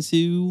to get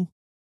into?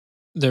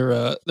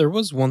 There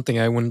was one thing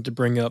I wanted to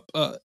bring up.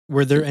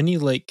 Were there any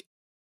like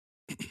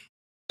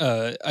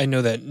I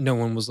know that no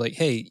one was like,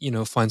 hey,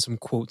 find some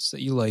quotes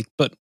that you like,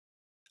 but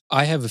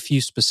I have a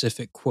few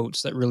specific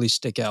quotes that really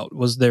stick out.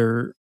 Were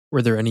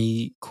there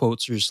any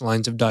quotes or just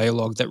lines of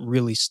dialogue that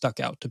really stuck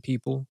out to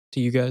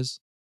you guys?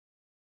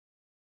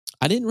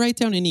 I didn't write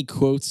down any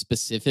quotes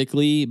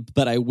specifically,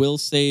 but I will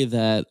say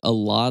that a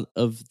lot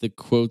of the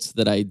quotes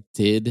that I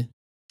did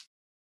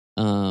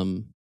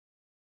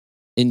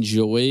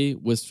enjoy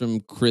was from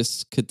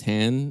Chris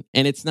Kattan.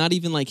 And it's not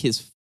even like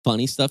his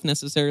funny stuff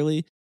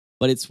necessarily,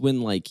 but it's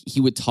when like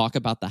he would talk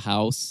about the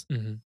house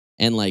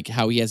and like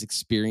how he has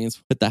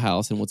experience with the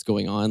house and what's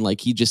going on. Like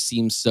he just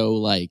seems so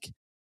like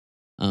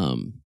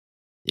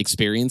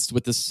experienced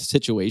with this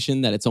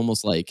situation that it's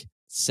almost like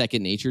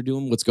second nature to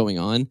him what's going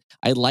on.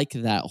 I like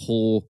that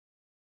whole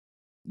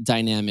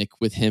dynamic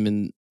with him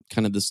and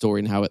kind of the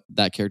story and how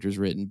that character is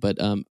written.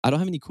 But I don't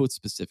have any quotes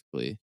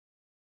specifically.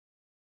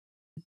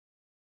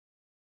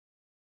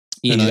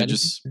 Ian, And you got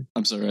any?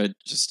 I'm sorry, I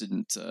just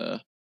didn't. I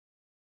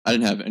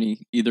didn't have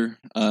any either.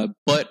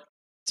 But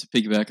to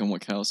piggyback on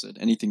what Kyle said,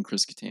 anything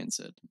Chris Kattan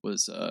said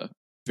was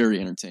very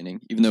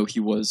entertaining, even though he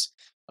was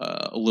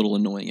a little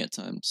annoying at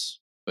times.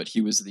 But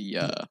he was the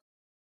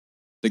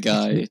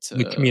guy to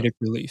the comedic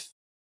relief.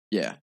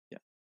 yeah.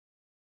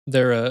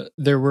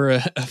 There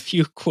were a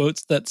few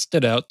quotes that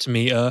stood out to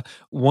me.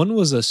 One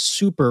was a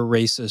super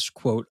racist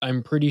quote.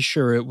 I'm pretty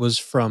sure it was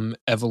from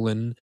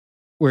Evelyn,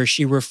 where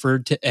she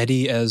referred to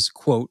Eddie as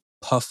quote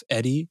Puff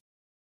Eddie.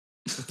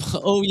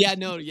 Oh yeah,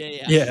 no,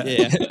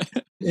 yeah.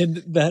 And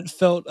that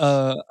felt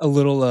a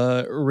little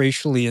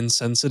racially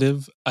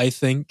insensitive, I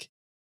think.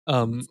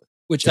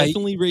 Which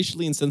Definitely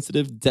racially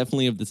insensitive,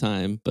 definitely of the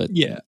time, but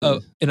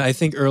and I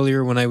think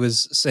earlier when I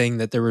was saying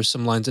that there were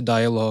some lines of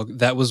dialogue,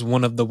 that was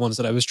one of the ones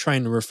that I was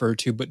trying to refer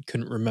to but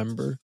couldn't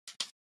remember.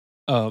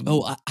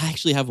 I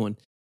actually have one.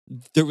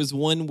 There was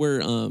one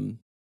where I'm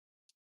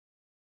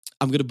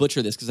gonna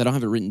butcher this because I don't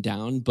have it written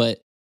down,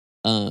 but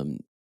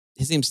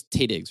his name's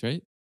Taye Diggs,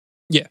 right?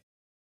 Yeah.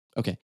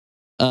 Okay.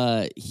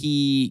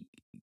 He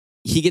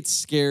gets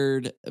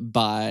scared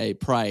by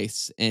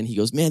Price and he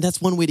goes, "Man,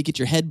 that's one way to get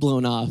your head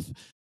blown off."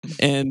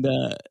 And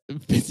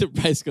Vincent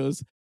Price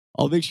goes,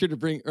 I'll make sure to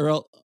throw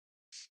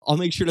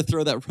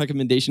that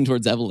recommendation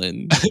towards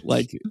Evelyn.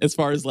 Like, as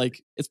far as like,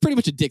 it's pretty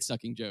much a dick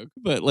sucking joke,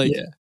 but like,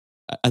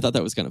 I thought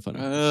that was kind of funny.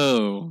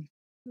 Oh,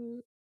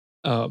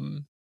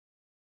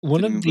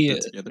 one of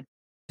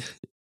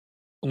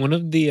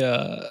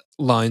the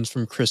lines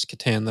from Chris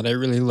Kattan that I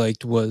really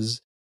liked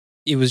was,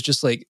 it was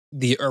just like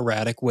the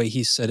erratic way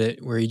he said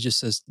it, where he just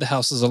says, "The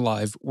house is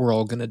alive. We're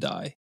all gonna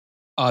die."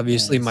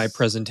 Obviously, my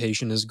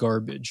presentation is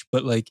garbage,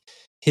 but like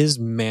his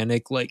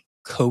manic, like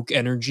coke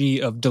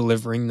energy of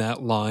delivering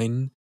that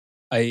line,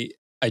 I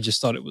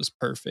just thought it was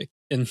perfect.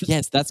 And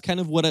yes, that's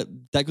kind of what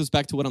that goes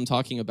back to what I'm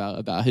talking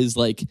about his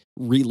like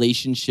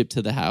relationship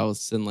to the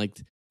house and like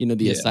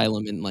the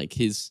asylum and like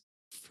his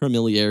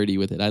familiarity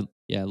with it. I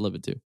love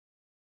it too.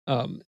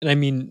 And I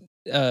mean,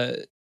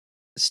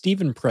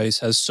 Stephen Price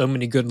has so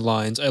many good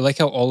lines. I like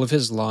how all of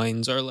his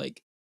lines are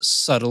like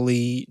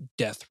subtly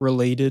death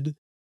related.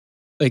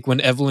 Like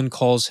when Evelyn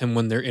calls him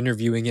when they're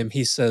interviewing him,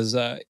 he says,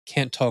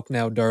 "Can't talk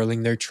now,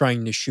 darling. They're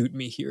trying to shoot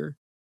me here."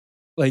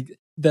 Like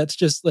that's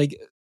just like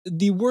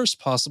the worst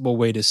possible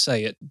way to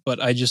say it,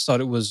 but I just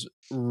thought it was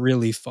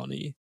really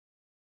funny.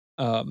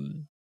 But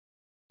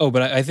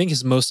I think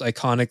his most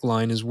iconic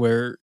line is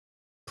where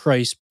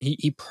Price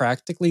he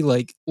practically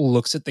like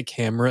looks at the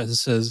camera and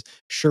says,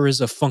 "Sure is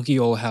a funky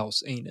old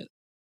house, ain't it?"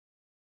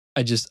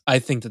 I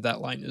think that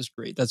line is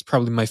great. That's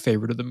probably my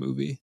favorite of the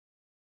movie.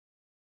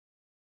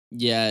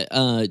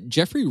 Yeah,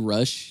 Jeffrey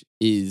Rush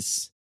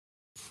is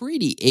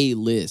pretty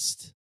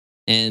A-list,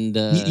 and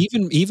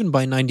even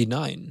by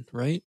 99,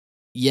 right?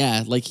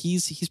 Yeah, like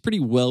he's pretty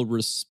well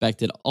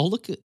respected. I'll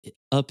look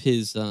up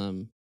his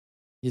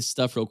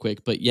stuff real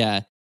quick, but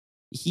yeah,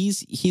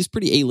 he's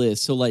pretty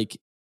A-list. So like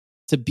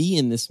to be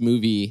in this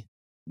movie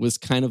was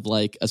kind of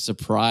like a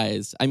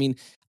surprise. I mean,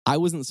 I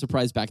wasn't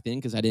surprised back then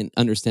because I didn't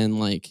understand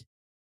like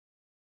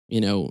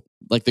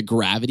like the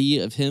gravity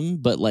of him,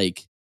 but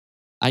like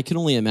I can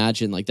only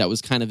imagine like that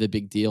was kind of a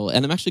big deal.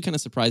 And I'm actually kind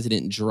of surprised it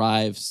didn't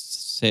drive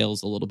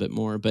sales a little bit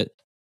more, but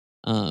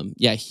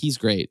yeah, he's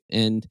great.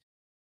 And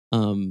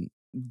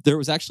there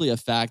was actually a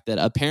fact that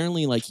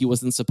apparently like he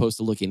wasn't supposed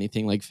to look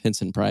anything like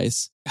Vincent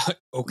Price.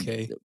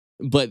 Okay.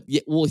 But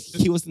yeah, well,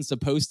 he wasn't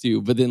supposed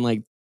to, but then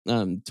like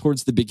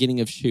towards the beginning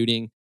of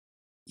shooting,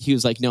 he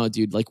was like, "No,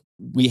 dude, like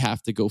we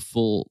have to go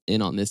full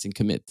in on this and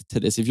commit to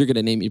this. If you're going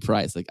to name me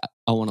Price, like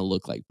I want to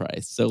look like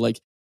Price." So like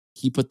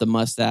he put the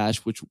mustache,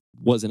 which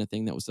wasn't a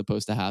thing that was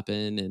supposed to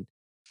happen, and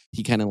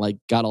he kind of like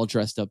got all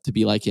dressed up to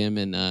be like him,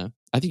 and I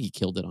think he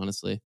killed it,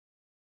 honestly.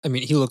 I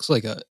mean, he looks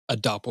like a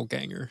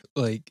doppelganger,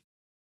 like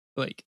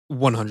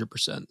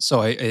 100%.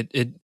 So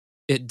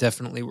it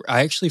definitely.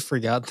 I actually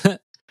forgot that.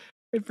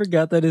 I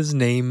forgot that his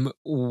name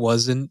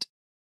wasn't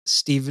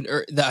Stephen,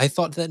 or that I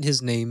thought that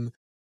his name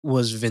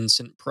was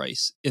Vincent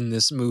Price in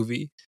this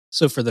movie.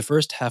 So for the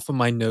first half of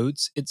my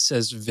notes, it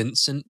says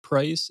Vincent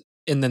Price,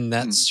 and then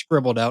that's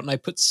scribbled out, and I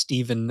put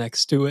Stephen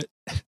next to it.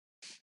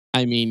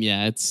 I mean,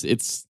 yeah,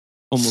 it's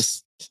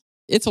almost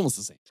the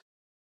same.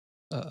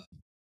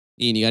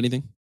 Ian, you got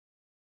anything?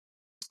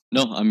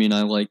 No, I mean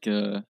I like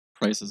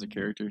Price as a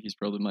character. He's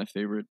probably my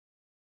favorite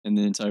in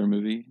the entire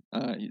movie.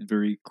 He's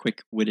very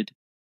quick-witted,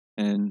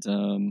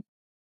 and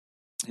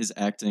his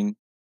acting,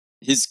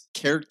 his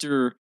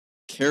character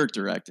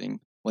acting.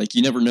 Like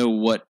you never know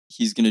what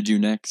he's gonna do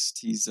next.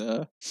 He's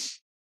it's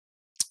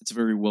a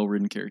very well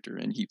written character,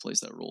 and he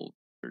plays that role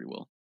very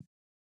well.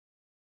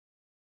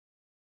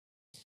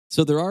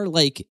 So there are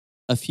like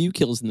a few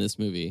kills in this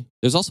movie.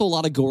 There's also a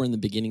lot of gore in the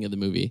beginning of the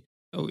movie.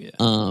 Oh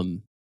yeah.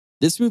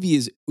 This movie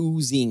is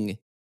oozing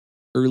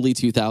early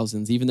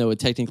 2000s, even though it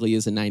technically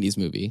is a 90s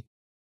movie.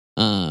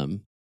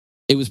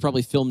 It was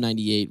probably filmed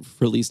 98,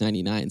 released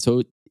 99.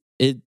 So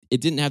it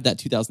didn't have that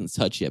 2000s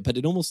touch yet, but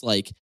it almost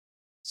like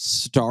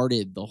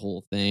started the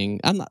whole thing.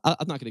 I'm not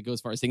going to go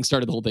as far as saying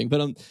started the whole thing, but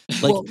I'm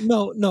like, well,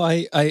 no,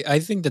 I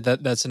think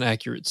that's an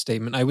accurate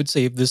statement. I would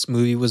say if this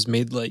movie was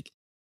made like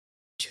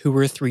 2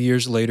 or 3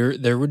 years later,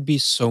 there would be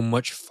so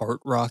much fart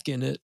rock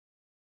in it.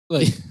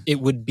 Like it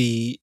would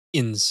be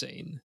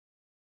insane.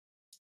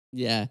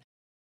 yeah.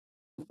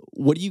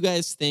 What do you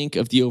guys think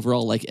of the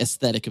overall like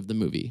aesthetic of the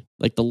movie?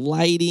 Like the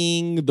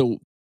lighting, the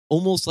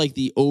almost like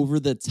the over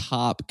the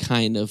top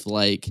kind of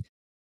like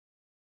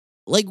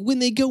when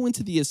they go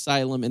into the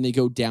asylum and they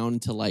go down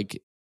to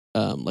like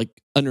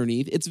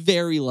underneath, it's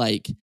very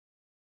like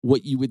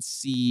what you would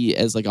see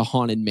as like a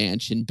haunted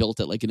mansion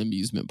built at like an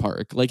amusement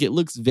park. Like it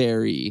looks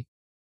very,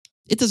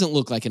 it doesn't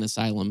look like an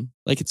asylum.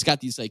 Like it's got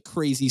these like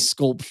crazy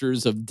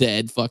sculptures of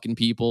dead fucking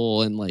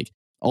people and like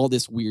all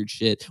this weird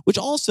shit, which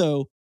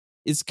also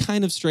is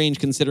kind of strange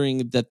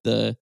considering that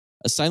the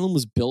asylum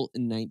was built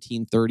in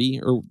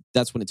 1930, or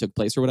that's when it took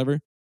place or whatever,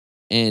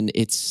 and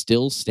it's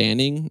still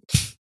standing.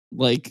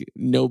 Like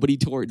nobody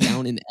tore it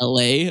down in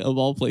LA of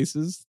all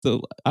places.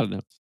 So I don't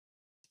know.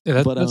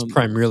 Yeah, But, that's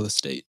prime real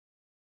estate.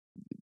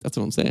 That's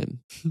what I'm saying.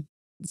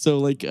 So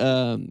like,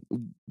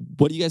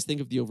 what do you guys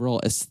think of the overall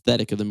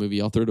aesthetic of the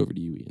movie? I'll throw it over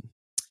to you, Ian.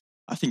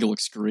 I think it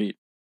looks great.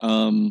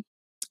 I'm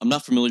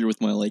not familiar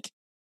with my like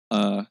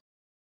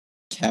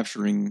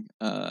capturing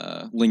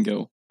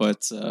lingo,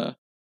 but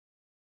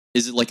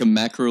is it like a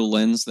macro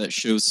lens that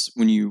shows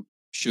when you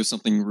show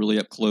something really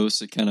up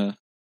close, it kind of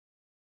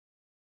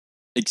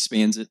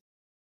expands it?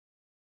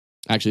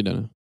 I actually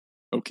don't know.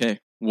 Okay.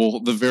 Well,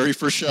 the very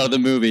first shot of the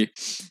movie,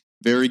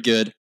 very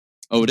good.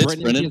 Oh, it is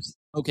Brennan?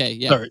 Okay,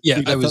 yeah. Sorry,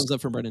 yeah, I was thumbs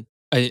up from Brennan.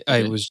 I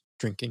Okay. was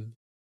drinking.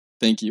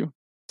 Thank you.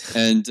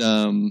 And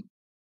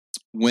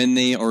when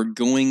they are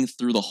going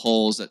through the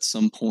halls at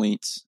some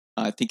point,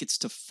 I think it's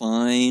to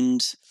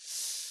find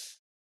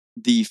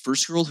the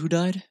first girl who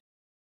died.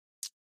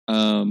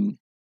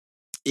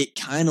 It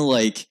kind of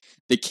like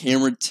the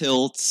camera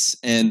tilts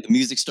and the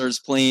music starts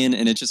playing,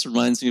 and it just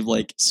reminds me of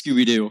like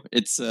Scooby Doo.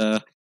 It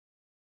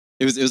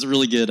was a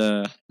really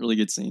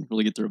good scene,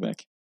 really good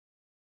throwback.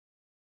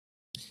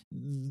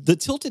 The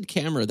tilted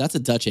camera, that's a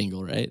Dutch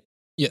angle, right?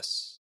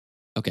 Yes.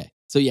 Okay.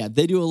 So yeah,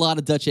 they do a lot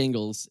of Dutch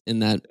angles in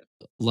that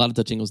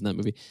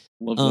movie.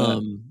 Love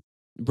that.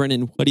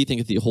 Brennan, what do you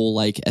think of the whole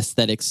like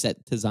aesthetic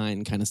set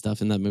design kind of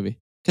stuff in that movie?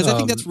 Because I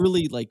think that's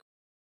really like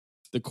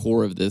the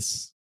core of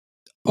this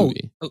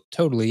movie. Oh,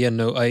 totally. Yeah,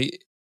 no,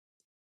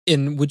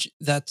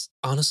 that's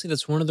honestly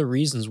that's one of the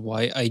reasons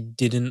why I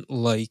didn't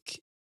like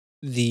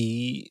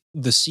the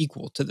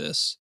sequel to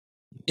this,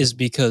 is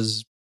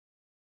because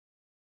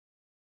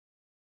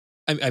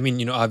I mean,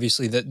 you know,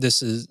 obviously that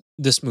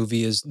this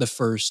movie is the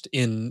first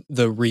in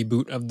the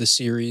reboot of the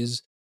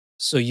series,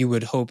 so you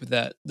would hope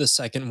that the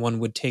second one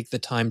would take the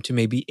time to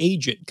maybe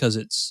age it because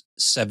it's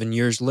 7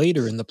 years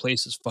later and the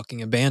place is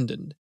fucking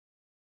abandoned.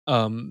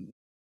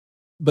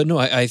 But no,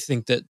 I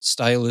think that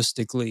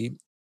stylistically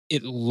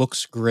it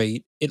looks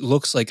great. It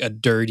looks like a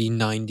dirty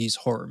 90s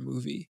horror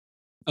movie.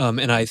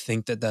 And I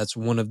think that that's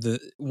one of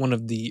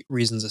the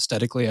reasons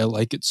aesthetically I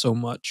like it so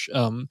much.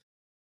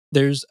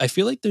 I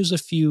feel like there's a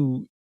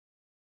few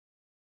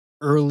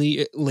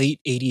late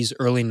 80s,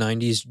 early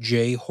 90s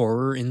J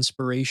horror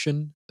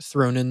inspiration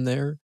thrown in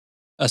there,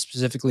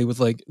 specifically with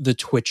like the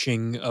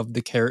twitching of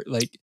the character,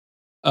 like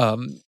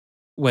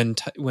when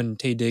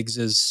Taye Diggs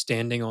is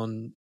standing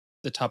on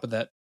the top of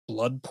that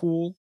blood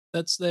pool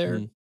that's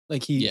there,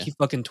 like he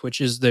fucking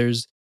twitches.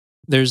 There's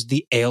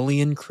the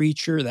alien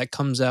creature that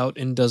comes out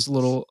and does a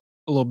little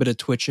bit of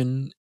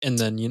twitching, and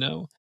then you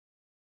know,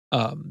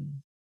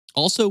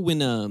 also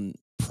when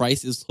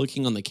Price is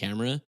looking on the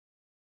camera,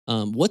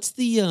 what's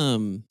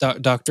the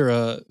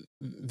Dr.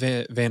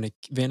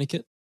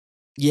 Vanikit?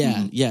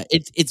 Yeah, yeah.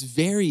 It's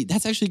very,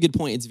 that's actually a good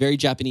point. It's very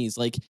Japanese.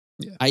 Like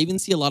I even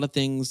see a lot of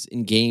things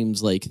in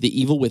games like The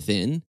Evil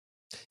Within.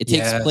 It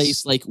takes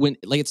place like when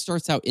it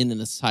starts out in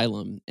an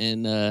asylum,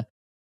 and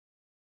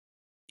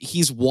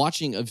he's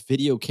watching a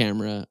video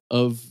camera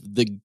of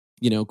the,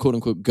 you know, quote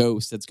unquote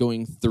ghost that's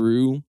going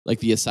through like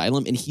the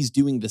asylum, and he's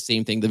doing the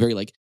same thing, the very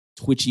like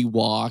twitchy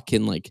walk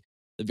and like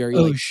the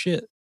very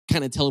shit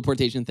kind of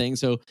teleportation thing.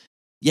 So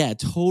yeah,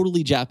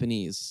 totally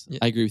Japanese. Yeah.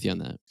 I agree with you on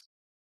that.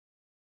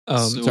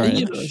 So Sorry, I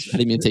Ian-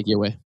 didn't mean to take you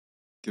away.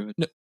 Good.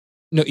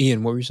 No,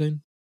 Ian, what were you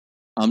saying?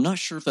 I'm not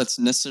sure if that's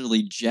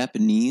necessarily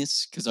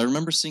Japanese, because I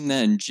remember seeing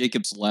that in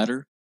Jacob's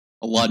Ladder,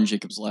 a lot in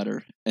Jacob's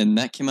Ladder, and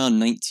that came out in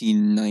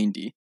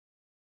 1990.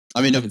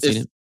 I mean, I haven't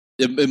seen it.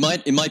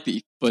 it might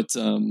be, but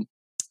I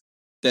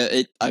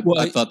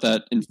thought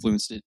that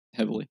influenced it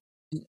heavily.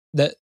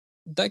 That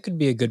could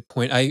be a good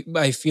point.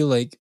 I feel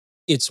like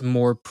it's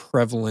more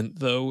prevalent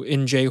though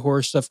in J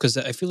horror stuff because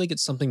I feel like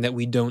it's something that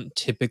we don't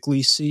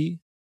typically see.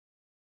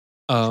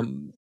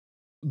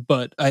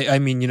 But I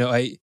mean, you know,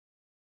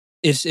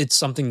 it's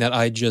something that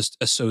I just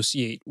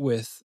associate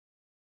with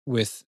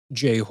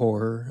J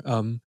horror.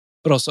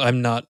 But also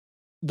I'm not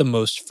the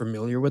most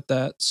familiar with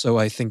that, so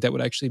I think that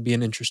would actually be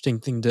an interesting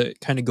thing to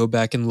kind of go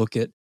back and look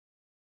at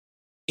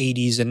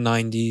 80s and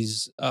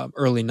 90s,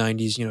 early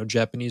 90s,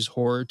 Japanese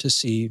horror to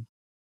see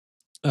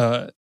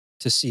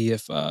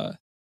if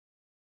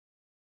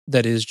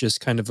that is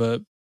just kind of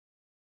a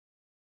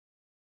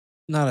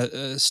not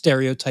a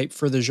stereotype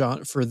for the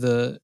genre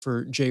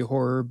for J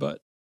horror,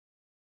 but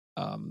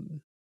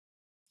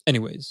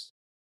anyways.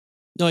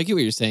 No, I get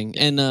what you're saying.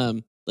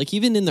 And like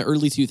even in the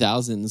early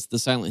 2000s, the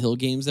Silent Hill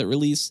games that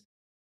release,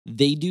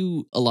 they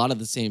do a lot of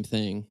the same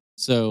thing.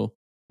 So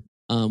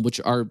which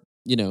are,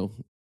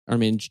 are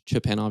made in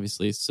Japan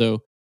obviously.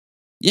 So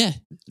yeah.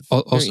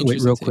 Also,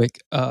 wait, real take. quick.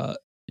 Yeah.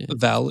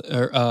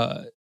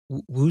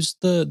 Who's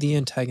the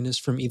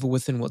antagonist from Evil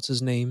Within? What's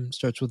his name?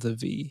 Starts with a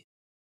V.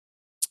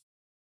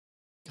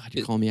 God,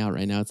 you're calling me out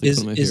right now. It's like one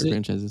of my favorite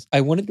franchises.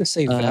 I wanted to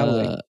say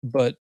Valak,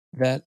 but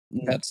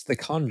that's The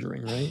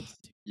Conjuring, right?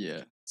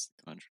 Yeah, it's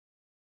The Conjuring.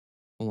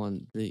 Hold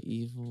on, the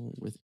Evil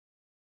with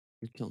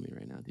you're killing me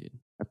right now, dude.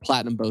 I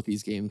platinum both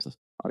these games.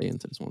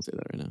 Audience, I just want to say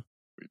that right now.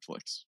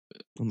 Reflex.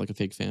 I'm like a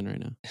fake fan right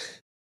now.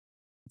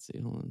 Let's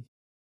see, hold on.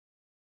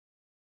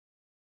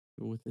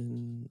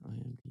 Within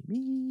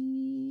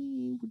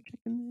IMDb, we're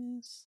checking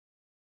this.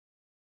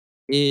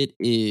 It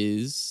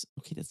is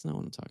okay. That's not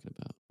what I'm talking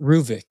about.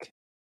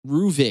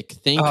 Ruvik,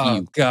 thank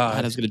you.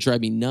 God, that's gonna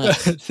drive me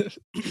nuts.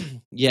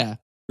 Yeah,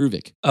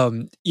 Ruvik.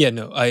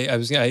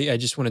 I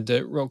just wanted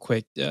to real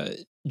quick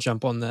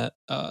jump on that.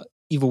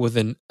 Evil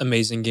Within,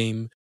 amazing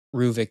game.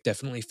 Ruvik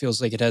definitely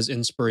feels like it has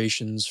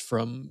inspirations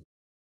from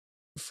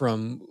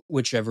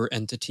whichever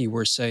entity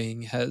we're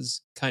saying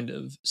has kind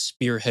of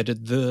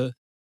spearheaded the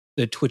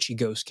twitchy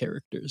ghost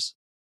characters.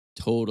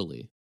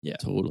 Totally. Yeah.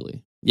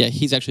 Totally. Yeah,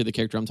 he's actually the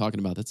character I'm talking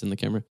about that's in the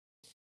camera.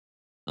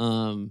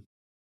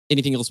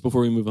 Anything else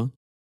before we move on?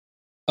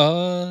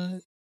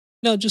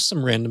 No, just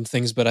some random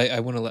things, but I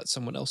want to let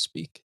someone else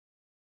speak.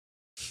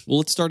 Well,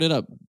 let's start it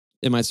up.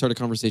 It might start a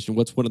conversation.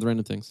 What's one of the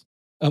random things?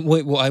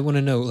 Wait, well, I want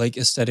to know, like,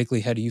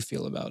 aesthetically, how do you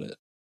feel about it?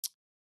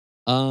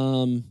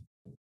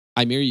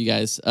 I mirror you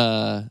guys.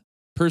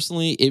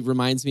 Personally, it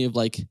reminds me of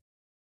like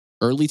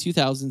early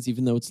 2000s,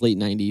 even though it's late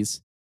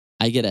 90s.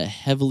 I get a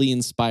heavily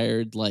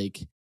inspired like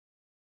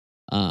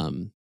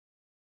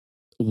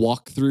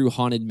walk through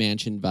haunted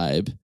mansion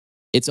vibe.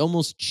 It's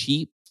almost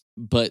cheap,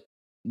 but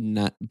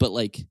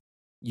like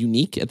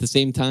unique at the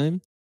same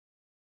time.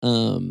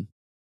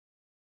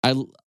 I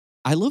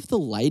love the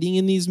lighting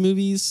in these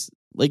movies.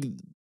 Like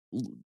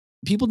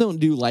people don't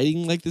do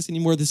lighting like this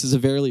anymore. This is a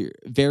very,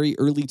 very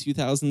early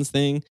 2000s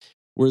thing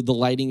where the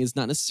lighting is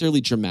not necessarily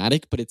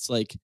dramatic, but it's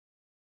like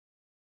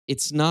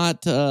it's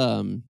not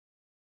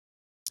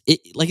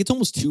it's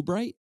almost too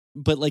bright,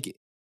 but like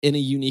in a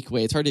unique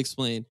way. It's hard to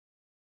explain.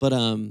 But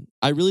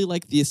I really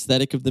like the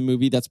aesthetic of the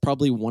movie. That's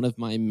probably one of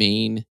my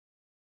main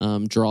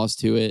draws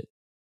to it.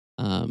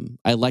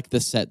 I like the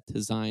set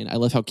design. I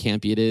love how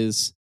campy it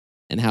is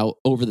and how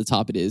over the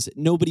top it is.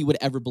 Nobody would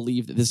ever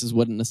believe that this is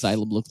what an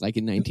asylum looked like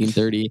in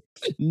 1930.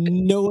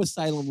 No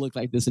asylum looked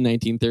like this in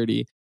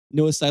 1930.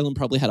 No asylum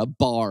probably had a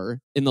bar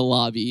in the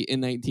lobby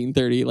in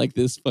 1930 like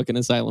this fucking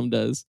asylum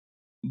does.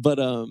 But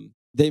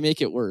they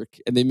make it work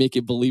and they make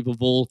it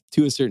believable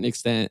to a certain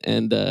extent.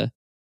 And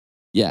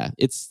yeah,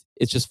 it's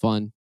just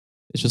fun.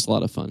 It's just a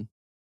lot of fun.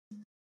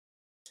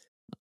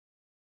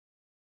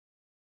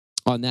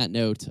 On that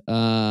note,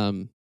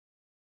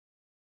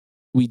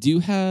 we do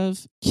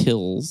have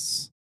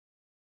kills.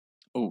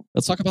 Oh,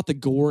 let's talk about the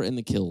gore and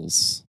the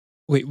kills.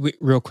 Wait,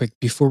 real quick,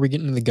 before we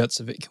get into the guts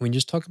of it, can we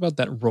just talk about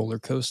that roller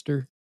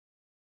coaster?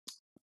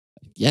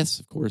 Yes,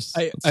 of course.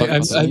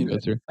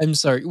 I'm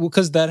sorry. Well,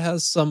 because that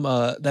has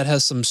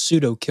some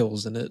pseudo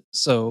kills in it,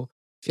 so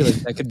I feel like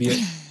that could be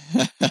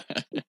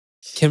it.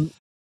 Can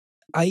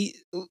I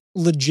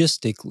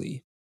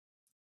logistically?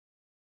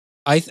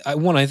 I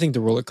think the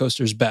roller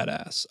coaster is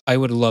badass. I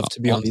would love to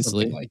be on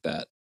something like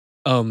that.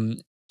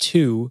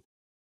 2,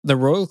 the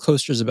roller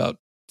coaster is about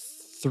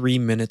 3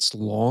 minutes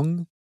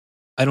long.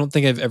 I don't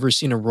think I've ever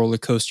seen a roller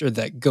coaster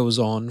that goes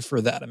on for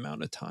that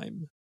amount of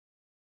time.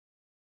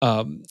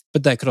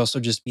 But that could also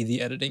just be the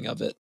editing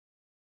of it.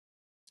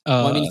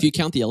 Well, I mean, if you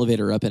count the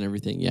elevator up and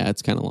everything, yeah,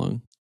 it's kind of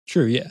long.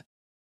 True, yeah.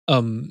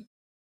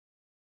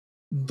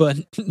 But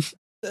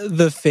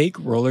the fake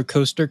roller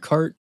coaster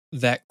cart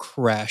that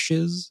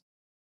crashes,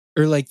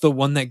 or like the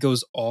one that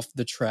goes off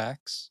the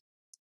tracks,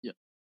 yeah,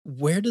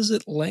 where does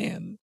it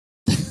land?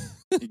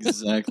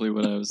 Exactly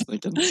what I was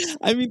thinking.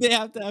 I mean, they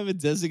have to have a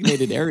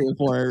designated area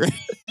for it, right?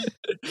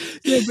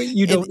 Yeah, but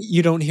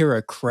you don't hear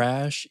a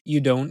crash.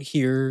 You don't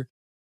hear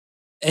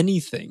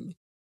anything.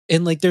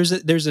 And like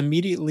there's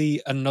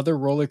immediately another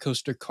roller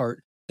coaster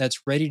cart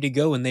that's ready to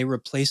go, and they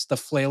replace the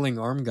flailing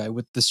arm guy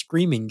with the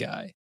screaming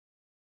guy.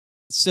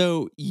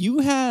 So you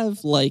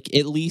have like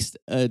at least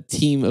a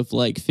team of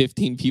like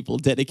 15 people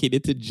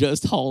dedicated to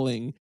just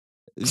hauling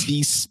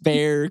the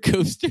spare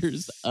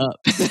coasters up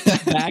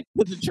back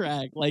to the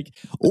track, like,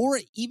 or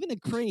even a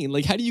crane.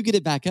 Like, how do you get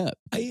it back up?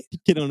 You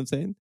know what I'm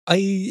saying?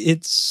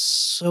 It's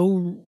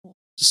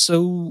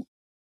so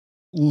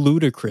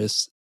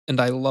ludicrous, and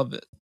I love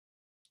it.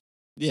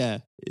 Yeah,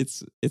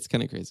 it's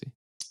kind of crazy.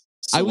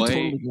 So I would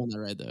totally go on that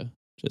ride though.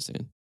 Just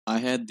saying. I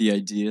had the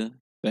idea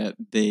that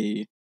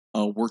they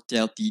worked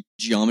out the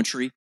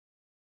geometry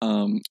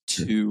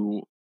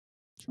to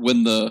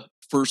when the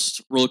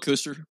first roller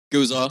coaster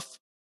goes off,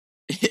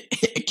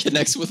 it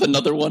connects with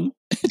another one.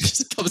 It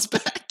just comes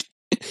back.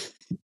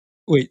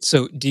 Wait,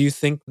 so do you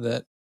think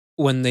that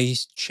when they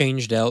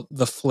changed out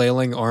the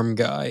flailing arm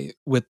guy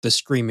with the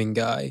screaming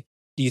guy,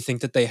 do you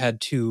think that they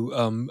had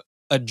to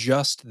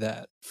adjust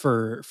that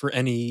for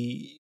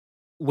any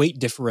weight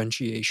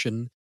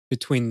differentiation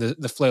between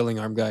the flailing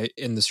arm guy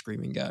and the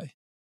screaming guy?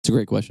 It's a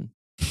great question.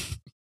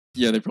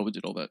 Yeah, they probably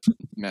did all that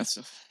math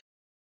stuff.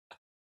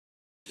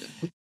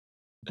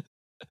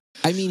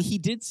 I mean,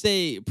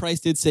 Price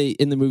did say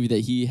in the movie that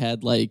he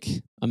had like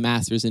a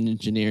master's in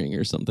engineering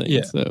or something.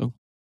 Yeah. So,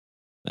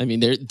 I mean,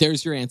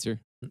 there's your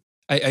answer.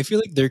 I feel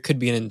like there could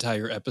be an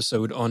entire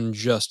episode on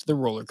just the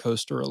roller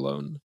coaster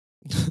alone.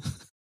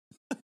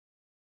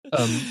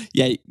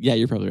 Yeah,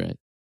 you're probably right.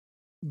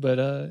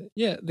 But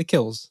yeah, the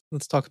kills.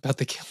 Let's talk about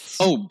the kills.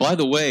 Oh, by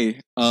the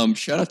way,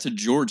 shout out to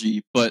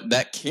Georgie, but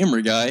that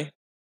camera guy,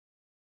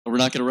 we're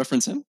not going to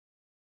reference him.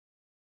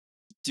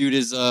 Dude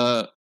is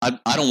I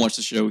don't watch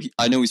the show.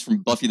 I know he's from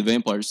Buffy the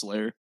Vampire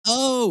Slayer.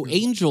 Oh,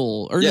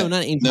 Angel. Or Yeah, no,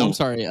 not Angel. no. I'm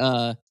sorry.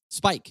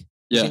 Spike. His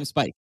Yeah. name's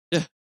Spike.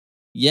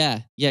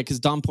 Yeah. Yeah, because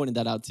Dom pointed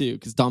that out too.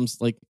 Because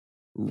Dom's like,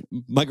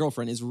 my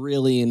girlfriend is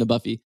really into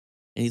Buffy,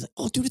 and he's like,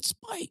 "Oh, dude, it's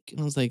Spike," and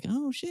I was like,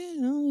 "Oh shit,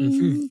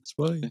 oh.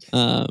 Spike.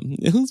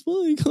 It was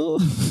Spike." Oh.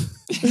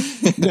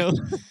 No.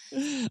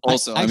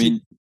 Also, I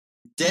mean,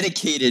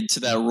 dedicated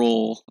to that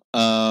role.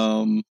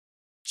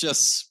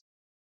 Just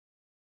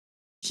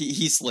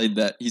he slayed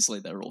that. He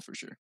slayed that role for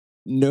sure.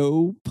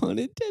 No pun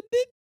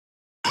intended.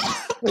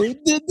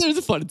 There's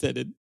a pun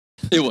intended.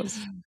 It was.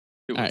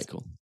 All right,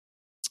 cool.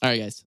 All right,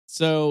 guys.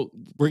 So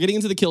we're getting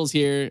into the kills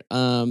here.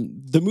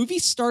 The movie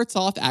starts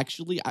off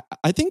actually.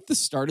 I think the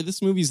start of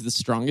this movie is the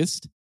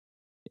strongest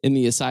in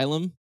the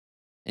asylum,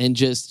 and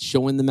just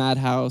showing the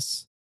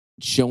madhouse,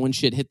 showing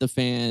shit hit the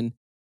fan.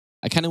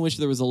 I kind of wish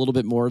there was a little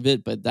bit more of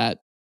it, but that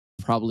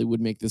probably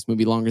would make this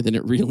movie longer than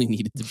it really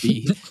needed to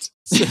be.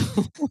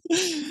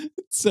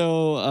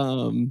 So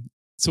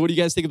what do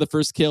you guys think of the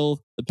first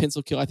kill, the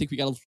pencil kill? I think we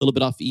got a little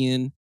bit off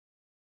Ian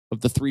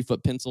of the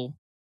 3-foot pencil.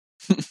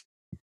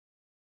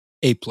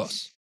 A+.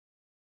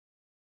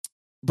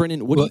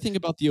 Brennan, what do you think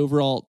about the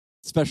overall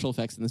special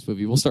effects in this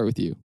movie? We'll start with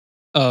you.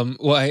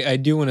 Well, I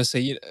do want to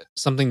say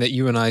something that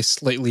you and I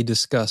slightly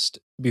discussed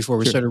before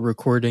we started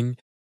recording.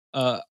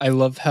 I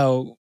love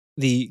how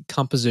the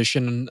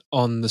composition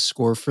on the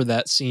score for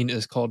that scene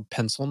is called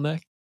Pencil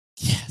Neck.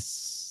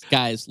 Yes.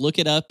 Guys, look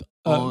it up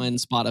on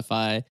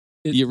Spotify.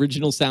 The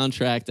original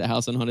soundtrack to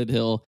House on Haunted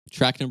Hill,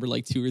 track number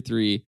like 2 or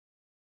 3,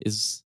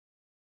 is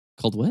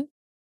called what?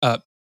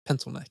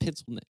 Pencil Neck.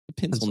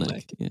 Pencil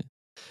Neck. Yeah.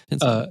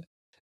 Pencil Neck.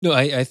 No,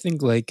 I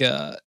think like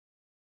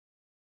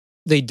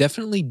they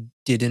definitely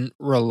didn't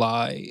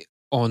rely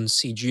on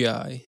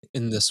CGI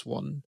in this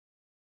one,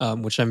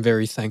 which I'm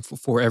very thankful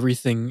for.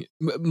 Everything,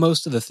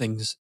 most of the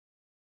things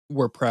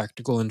were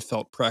practical and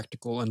felt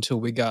practical until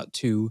we got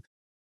to,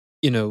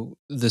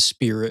 the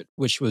spirit,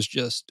 which was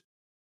just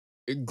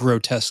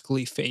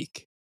grotesquely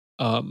fake.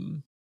 But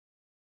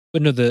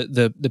no,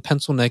 the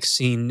pencil neck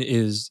scene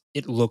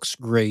it looks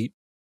great.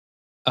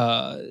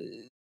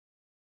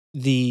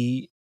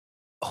 The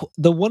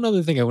one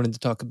other thing I wanted to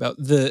talk about,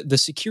 the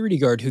security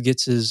guard who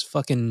gets his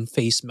fucking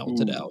face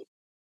melted out.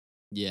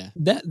 Yeah.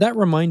 That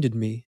reminded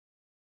me,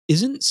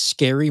 isn't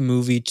Scary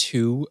Movie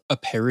 2 a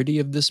parody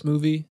of this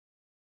movie?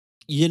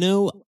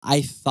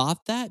 I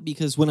thought that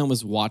because when I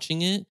was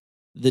watching it,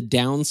 the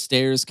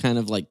downstairs kind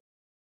of like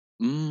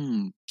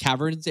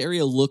caverns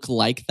area look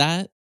like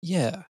that.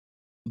 Yeah.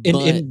 But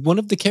And one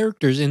of the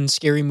characters in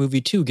Scary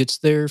Movie 2 gets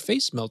their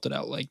face melted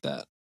out like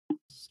that.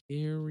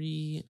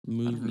 Scary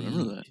Movie. I don't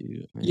remember that.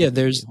 2. Yeah,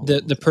 there's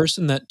the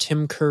person that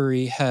Tim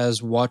Curry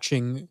has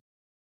watching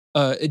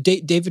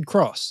David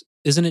Cross.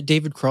 Isn't it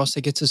David Cross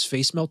that gets his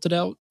face melted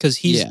out?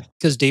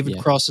 Because David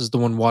Cross is the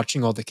one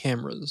watching all the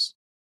cameras.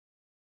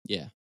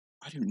 Yeah.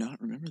 I do not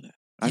remember that.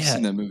 I've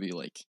seen that movie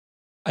like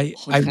I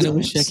kind of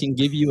wish I can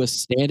give you a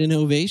standing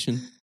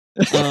ovation.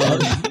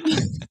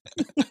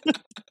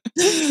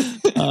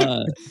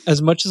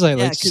 As much as I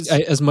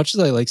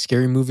like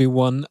Scary Movie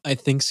 1, I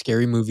think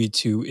Scary Movie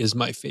 2 is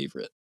my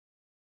favorite.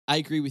 I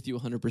agree with you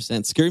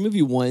 100%. Scary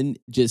Movie 1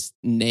 just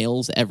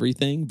nails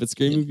everything, but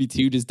Scary Movie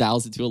 2 just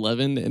dials it to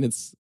 11, and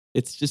it's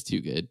just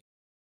too good.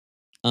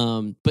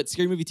 But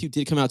Scary Movie 2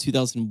 did come out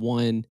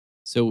 2001,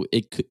 so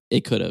it could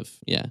have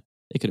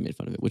made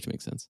fun of it, which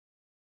makes sense.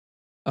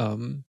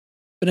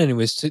 But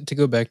anyways, to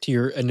go back to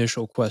your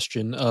initial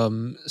question,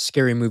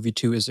 Scary Movie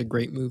 2 is a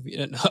great movie.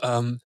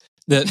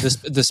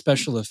 The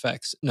special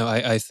effects, no,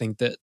 I think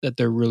that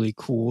they're really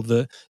cool.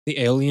 The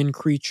alien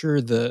creature,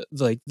 the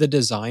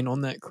design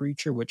on that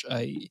creature, which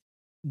I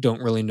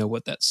don't really know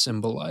what that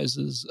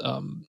symbolizes.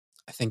 I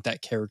think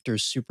that character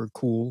is super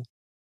cool.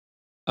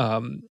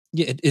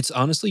 Yeah, it's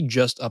honestly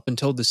just up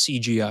until the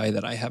CGI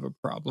that I have a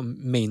problem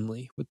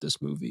mainly with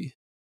this movie.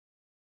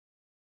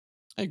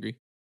 I agree.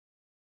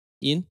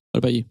 Ian, what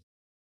about you?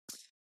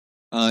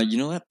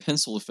 That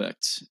pencil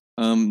effect,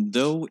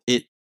 though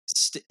it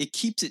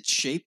keeps its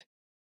shape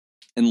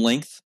and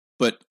length,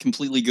 but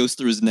completely goes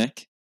through his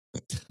neck.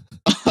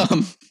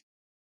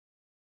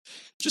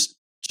 Just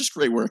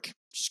great work,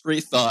 just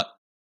great thought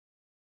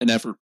and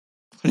effort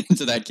put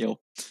into that kill.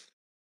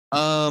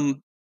 But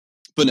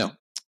no,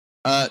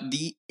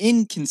 the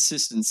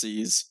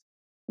inconsistencies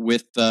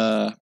with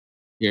the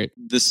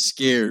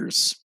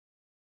scares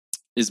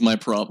is my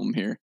problem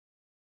here.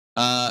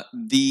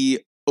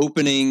 The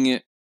opening,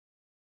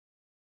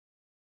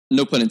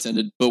 no pun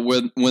intended, but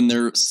when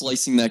they're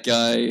slicing that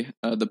guy,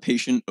 the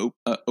patient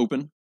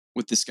open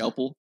with the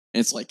scalpel, and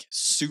it's like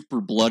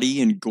super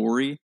bloody and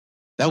gory.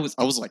 I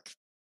was like,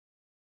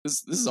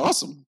 this is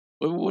awesome.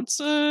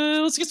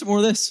 Let's get some more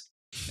of this,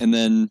 and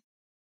then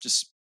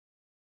just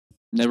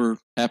never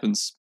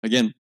happens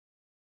again.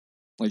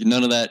 Like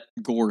none of that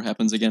gore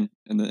happens again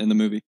in the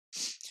movie.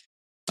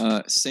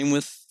 Same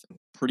with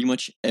pretty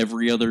much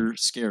every other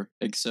scare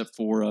except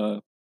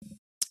for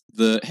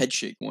the head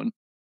shake one.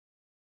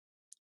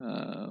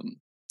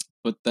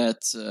 But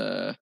that's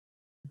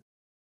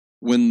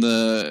when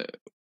the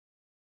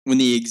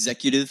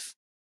executive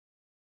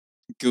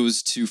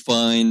goes to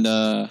find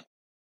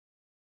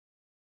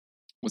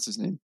what's his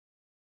name?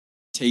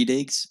 Tay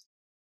Diggs.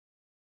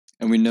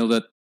 And we know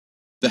that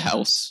the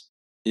house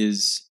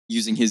is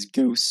using his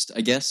ghost,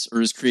 I guess,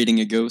 or is creating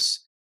a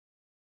ghost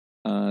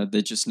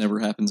that just never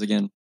happens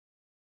again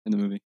in the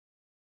movie.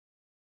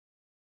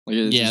 Like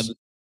it's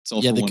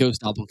all for the one.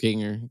 ghost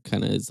doppelganger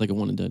kind of is like a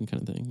one and done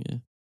kind of thing. Yeah.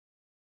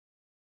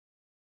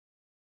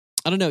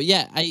 I don't know.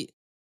 Yeah,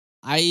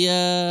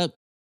 I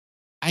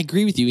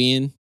agree with you,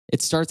 Ian.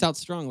 It starts out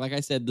strong. Like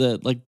I said,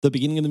 the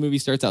beginning of the movie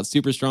starts out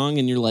super strong,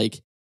 and you're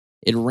like,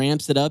 it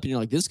ramps it up, and you're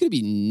like, this is gonna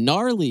be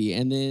gnarly,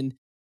 and then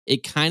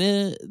it kind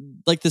of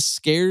like the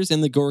scares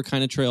and the gore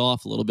kind of trail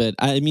off a little bit.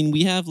 I mean,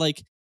 we have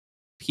like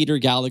Peter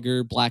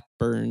Gallagher,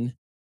 Blackburn.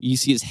 You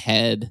see his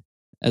head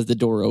as the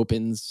door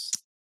opens,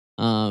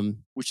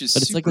 which is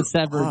but it's like a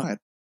severed. Odd.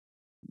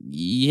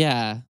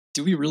 Yeah.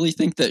 Do we really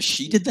think that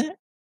she did that?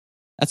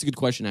 That's a good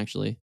question,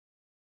 actually.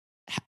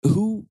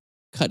 Who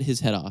cut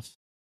his head off?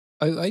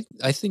 I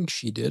think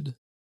she did.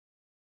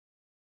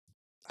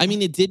 I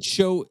mean, it did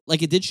show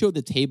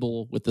the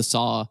table with the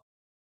saw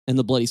and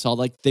the bloody saw.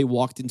 Like they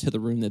walked into the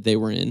room that they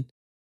were in,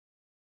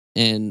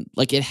 and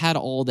like it had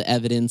all the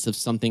evidence of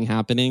something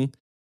happening,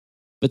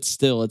 but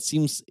still, it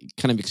seems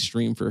kind of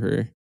extreme for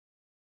her.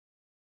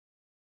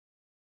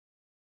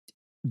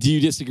 Do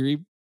you disagree,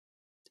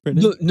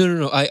 Brendan?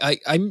 No.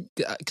 I'm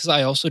because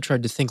I also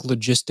tried to think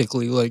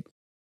logistically. Like,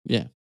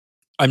 yeah,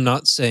 I'm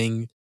not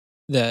saying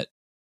that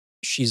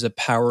she's a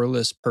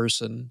powerless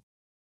person,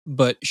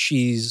 but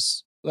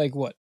she's like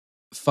what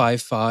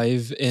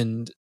 5'5"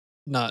 and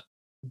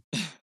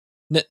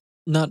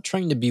not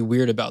trying to be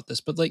weird about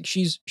this, but like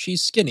she's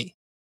skinny,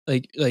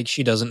 like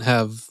she doesn't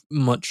have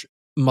much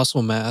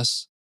muscle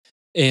mass.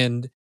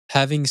 And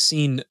having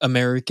seen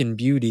American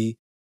Beauty,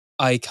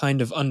 I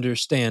kind of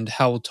understand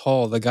how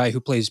tall the guy who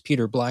plays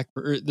Peter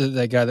Blackburn,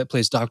 the guy that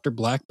plays Dr.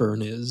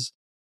 Blackburn is.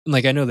 And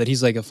like I know that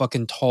he's like a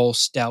fucking tall,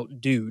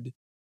 stout dude.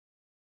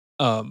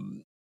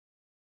 And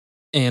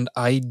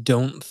I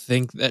don't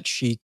think that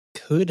she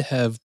could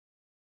have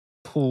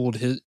pulled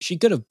his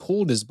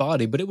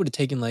body, but it would have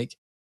taken like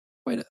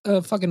quite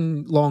a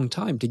fucking long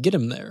time to get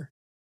him there.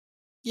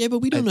 Yeah, but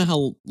we don't know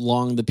how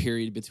long the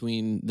period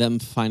between them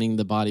finding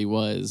the body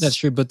was. That's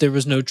true, but there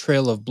was no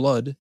trail of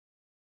blood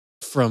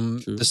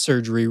from the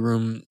surgery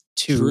room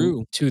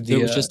to the. There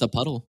was just a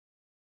puddle.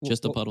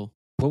 Just a puddle.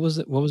 What was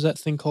it? What was that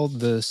thing called?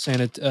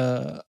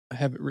 The I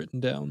have it written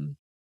down.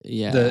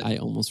 Yeah, I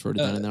almost wrote it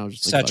down, and then I was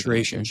just like,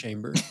 saturation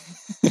chamber.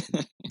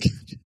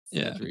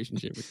 Yeah, saturation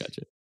chamber.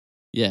 Gotcha.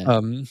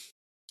 Yeah.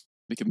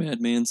 Make a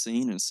madman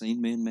sane and a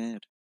sane man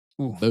mad.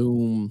 Ooh.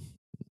 Boom.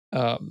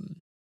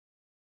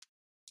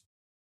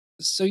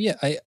 So yeah,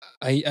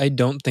 I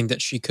don't think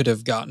that she could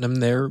have gotten him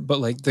there, but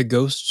like the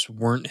ghosts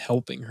weren't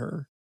helping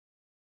her.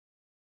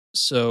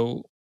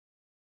 So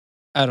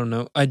I don't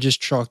know. I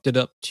just chalked it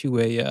up to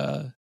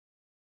a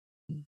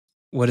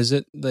what is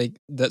it? Like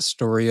that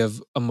story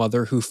of a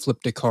mother who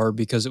flipped a car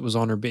because it was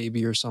on her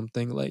baby or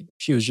something. Like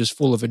she was just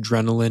full of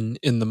adrenaline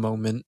in the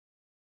moment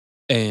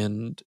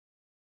and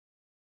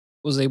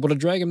was able to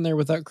drag him there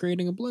without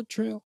creating a blood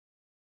trail.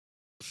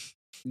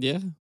 Yeah.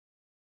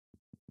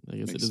 I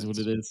guess it is what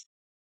it is.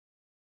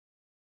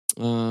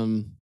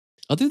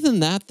 Other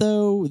than that,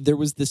 though, there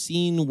was the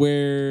scene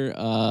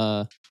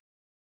where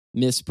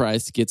Miss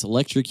Price gets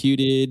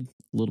electrocuted,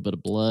 a little bit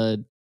of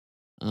blood.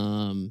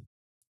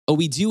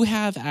 We do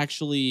have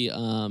actually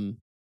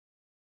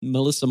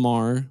Melissa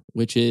Marr,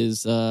 which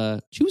is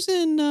she was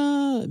in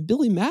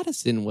Billy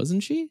Madison,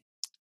 wasn't she?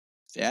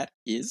 That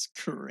is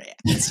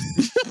correct.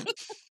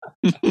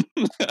 Let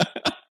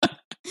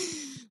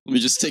me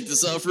just take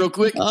this off real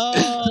quick.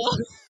 Oh,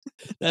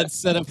 that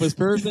setup was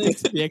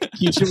perfect. The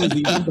execution was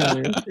even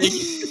better.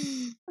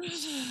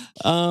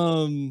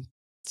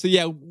 So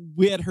yeah,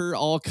 we had her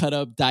all cut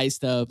up,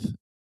 diced up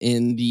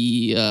in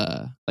the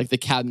like the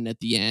cabinet at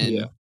the end.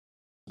 Yeah.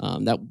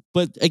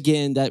 But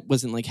again, that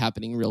wasn't like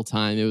happening real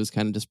time. It was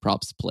kind of just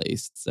props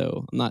placed.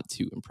 So I'm not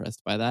too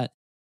impressed by that.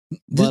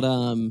 But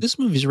This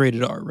movie's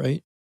rated R,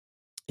 right?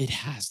 it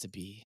has to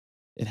be.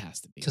 It has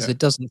to be. Because it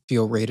doesn't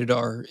feel rated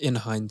R in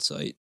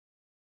hindsight.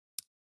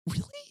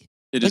 Really?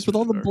 It Like is with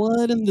all the rated R.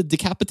 blood and the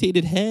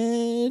decapitated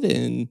head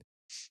and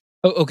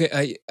Oh,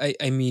 okay.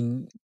 I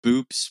mean,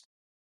 Boobs.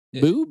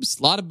 Yeah. boobs,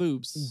 a lot of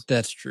boobs,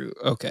 that's true.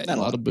 Okay. Not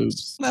a lot of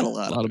boobs, Not a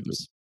lot lot of of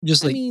boobs.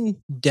 Just I like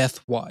mean,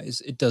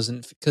 death-wise, it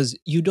doesn't, because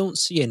you don't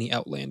see any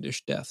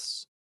outlandish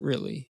deaths,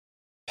 really.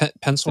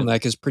 Pencil Except-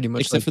 neck is pretty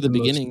much except like for the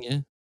beginning,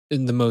 yeah.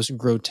 the most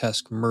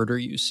grotesque murder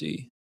you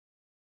see.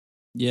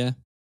 Yeah.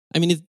 I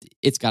mean,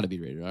 it's got to be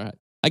rated R.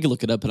 I could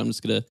look it up, but I'm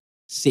just gonna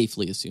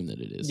safely assume that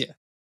it is. Yeah.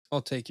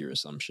 I'll take your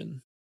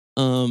assumption.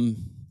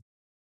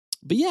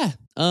 But yeah,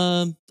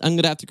 I'm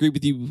gonna have to agree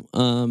with you.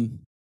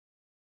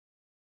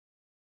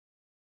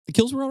 The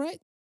kills were all right.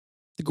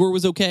 The gore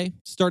was okay.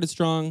 Started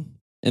strong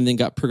and then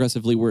got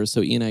progressively worse.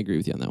 So Ian, I agree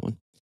with you on that one.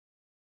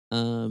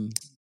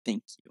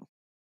 Thank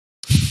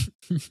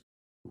you.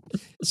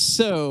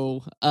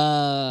 So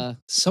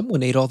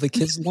Someone ate all the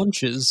kids'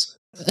 lunches.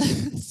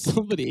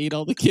 somebody ate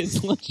all the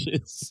kids'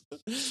 lunches.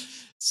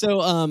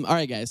 So all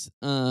right, guys.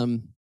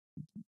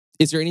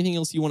 Is there anything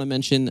else you want to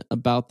mention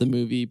about the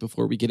movie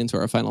before we get into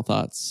our final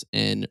thoughts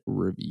and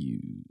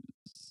reviews?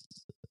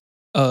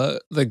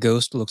 The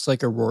ghost looks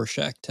like a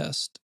Rorschach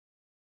test.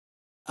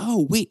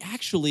 Oh, wait,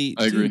 actually,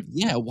 I agree. dude,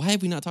 yeah, why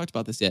have we not talked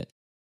about this yet?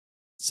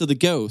 So the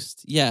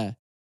ghost, yeah,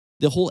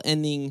 the whole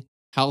ending,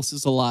 house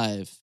is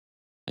alive.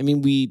 I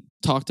mean, we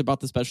talked about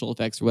the special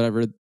effects or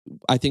whatever.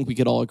 I think we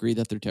could all agree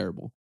that they're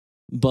terrible.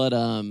 But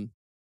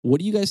what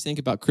do you guys think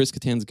about Chris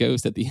Kattan's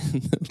ghost at the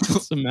end?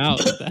 Puts him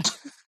out with that.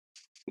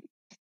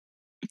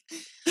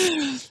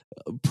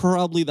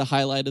 Probably the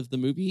highlight of the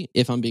movie,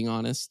 if I'm being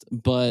honest.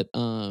 But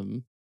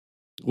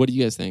what do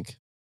you guys think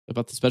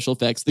about the special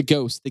effects? The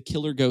ghost, the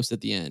killer ghost at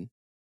the end.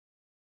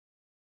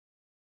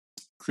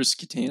 Chris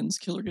Kattan's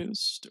killer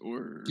ghost,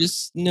 or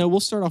We'll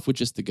start off with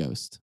just the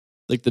ghost,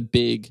 like the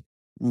big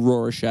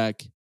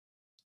Rorschach,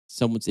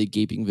 some would say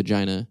gaping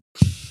vagina,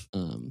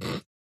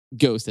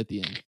 ghost at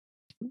the end.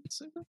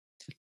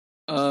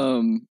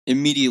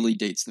 Immediately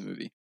dates the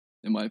movie,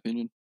 in my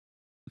opinion.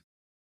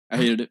 I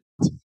hated it.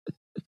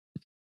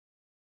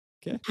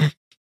 Okay. That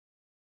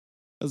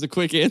was a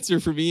quick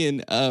answer for me.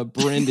 And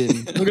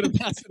Brendan, I'm going to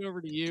pass it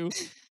over to you.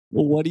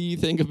 Well, what do you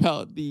think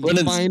about the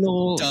Brendan's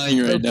final?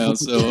 Dying right now,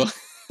 so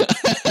I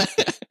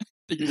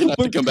think you're gonna have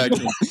to come back to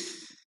him.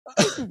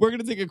 We're going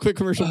to take a quick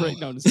commercial break.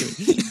 No, I'm just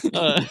kidding.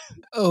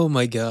 Oh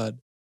my god.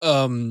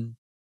 I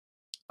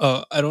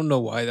don't know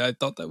why I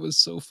thought that was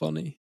so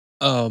funny.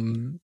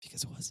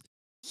 Because it was.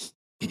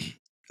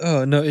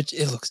 Oh no, it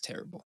looks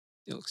terrible.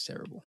 It looks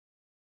terrible.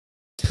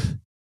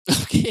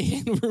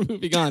 Okay, and we're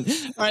moving on.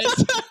 All right.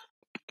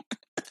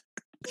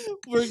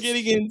 We're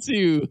getting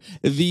into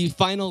the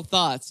final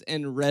thoughts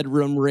and Red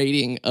Room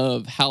rating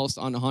of House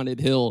on Haunted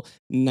Hill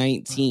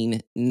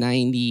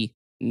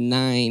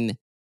 1999.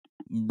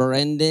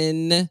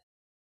 Brendan, I'm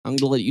going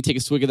to let you take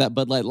a swig of that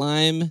Bud Light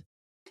Lime,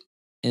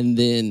 and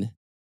then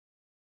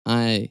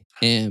I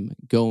am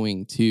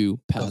going to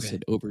pass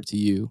it over to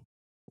you.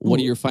 What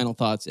are your final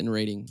thoughts and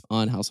rating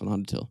on House on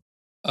Haunted Hill?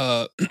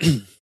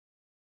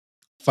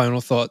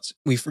 Final thoughts.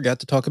 We forgot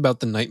to talk about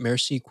the nightmare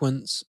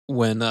sequence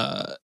when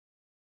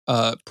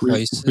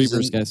Price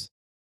guys.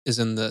 is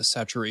in the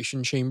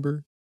saturation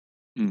chamber.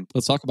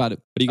 Let's talk about it.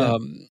 What do you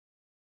got?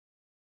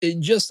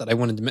 Just that I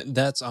wanted to mention,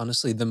 that's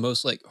honestly the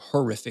most like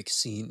horrific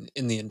scene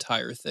in the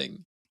entire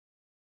thing.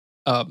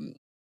 And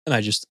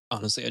I just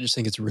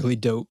think it's really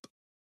dope.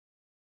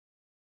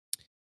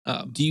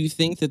 Do you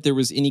think that there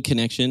was any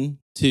connection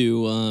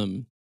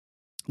to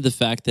the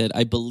fact that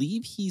I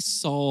believe he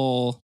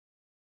saw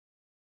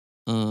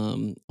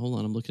hold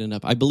on, I'm looking it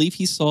up. I believe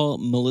he saw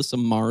Melissa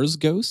Marr's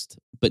ghost,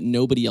 but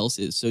nobody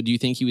else's. So do you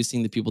think he was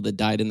seeing the people that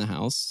died in the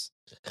house?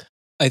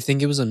 I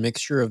think it was a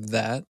mixture of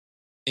that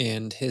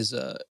and his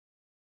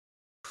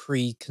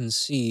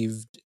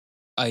preconceived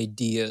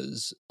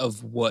ideas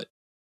of what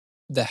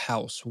the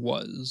house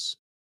was.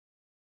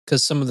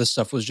 Because some of the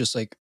stuff was just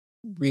like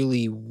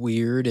really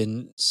weird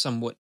and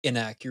somewhat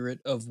inaccurate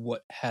of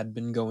what had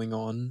been going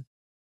on.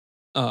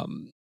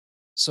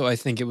 So I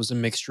think it was a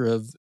mixture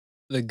of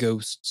the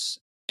ghosts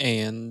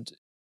and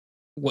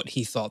what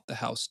he thought the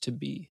house to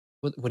be,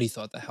 what he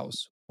thought the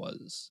house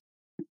was.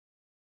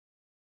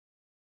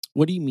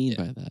 What do you mean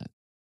by that?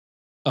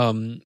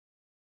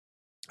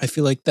 I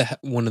feel like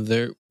one of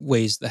the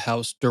ways the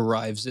house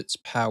derives its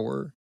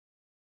power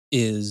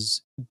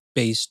is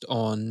based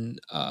on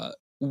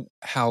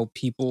how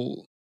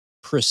people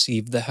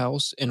perceive the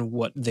house and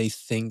what they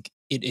think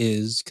it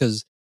is,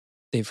 because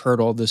they've heard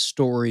all the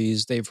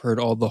stories, they've heard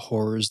all the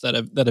horrors that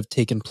have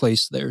taken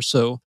place there.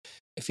 So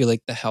I feel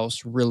like the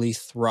house really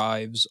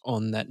thrives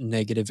on that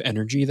negative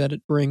energy that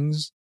it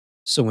brings.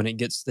 So when it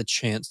gets the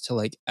chance to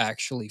like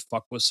actually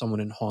fuck with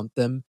someone and haunt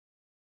them,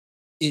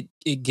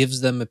 it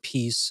gives them a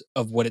piece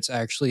of what it's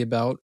actually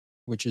about,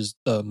 which is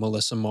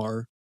Melissa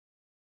Marr,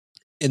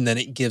 and then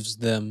it gives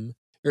them,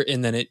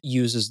 and then it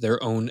uses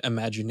their own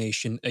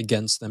imagination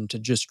against them to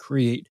just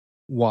create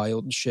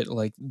wild shit,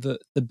 like the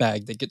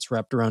bag that gets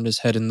wrapped around his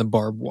head in the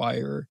barbed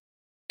wire,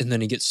 and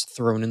then he gets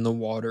thrown in the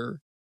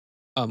water.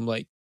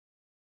 Like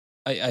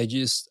I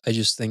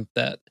just think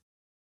that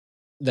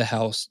the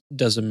house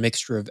does a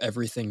mixture of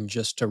everything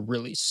just to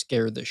really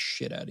scare the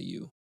shit out of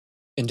you.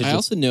 And to I just,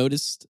 also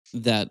noticed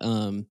that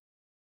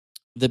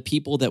the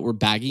people that were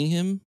bagging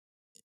him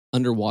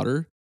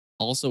underwater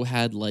also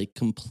had like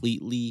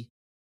completely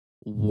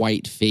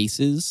white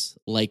faces,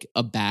 like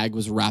a bag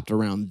was wrapped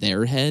around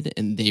their head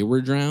and they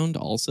were drowned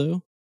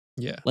also.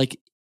 yeah. Like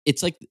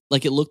it's like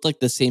it looked like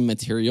the same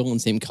material and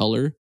same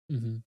color.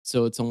 Mm-hmm.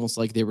 So it's almost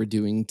like they were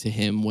doing to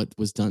him what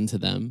was done to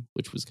them,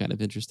 which was kind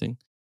of interesting.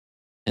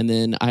 And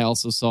then I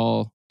also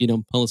saw,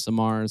 Melissa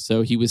Marr.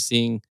 So he was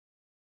seeing,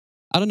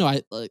 I don't know.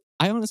 I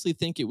honestly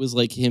think it was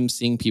like him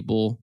seeing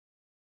people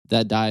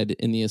that died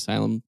in the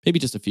asylum, maybe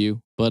just a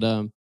few, but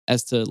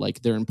as to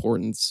like their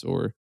importance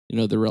or,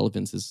 their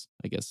relevance is,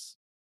 I guess,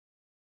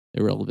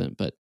 irrelevant.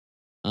 But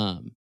I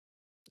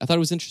thought it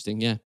was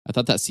interesting. Yeah. I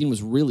thought that scene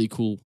was really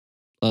cool.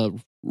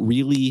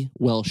 Really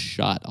well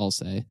shot, I'll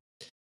say.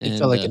 It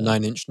felt like a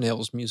Nine Inch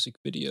Nails music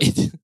video.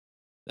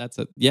 That's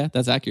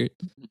accurate.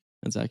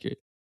 That's accurate.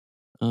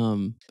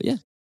 But yeah,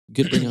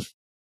 good bring up.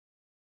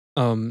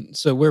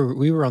 So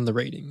we were on the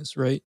ratings,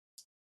 right?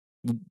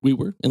 We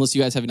were, unless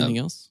you guys have anything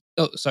else.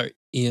 Oh, sorry,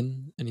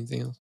 Ian.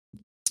 Anything else?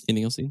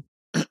 Anything else, Ian?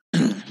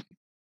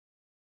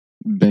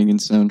 Banging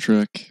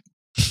soundtrack.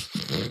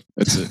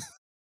 That's it.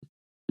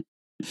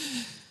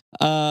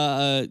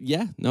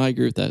 Yeah, no, I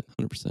agree with that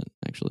 100%.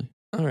 Actually.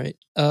 All right.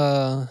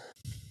 I'll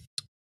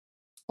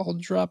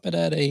drop it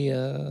at a.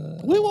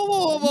 Wait,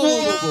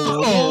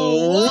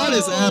 whoa! What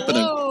is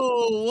happening?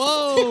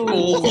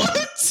 Whoa!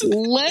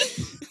 What?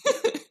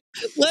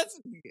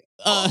 Let's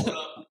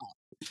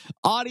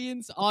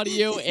audience,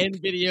 audio, and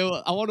video.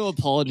 I want to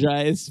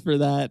apologize for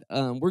that.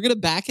 We're gonna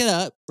back it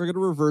up. We're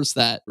gonna reverse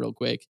that real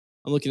quick.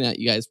 I'm looking at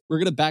you guys. We're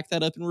gonna back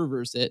that up and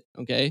reverse it.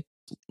 Okay.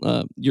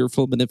 Your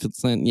full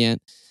beneficent yet.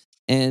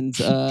 And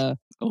I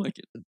like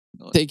it.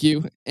 Thank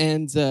you.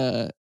 And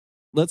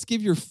let's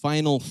give your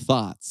final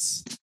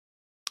thoughts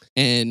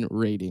and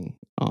rating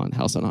on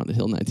House on Haunted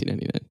Hill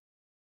 1999.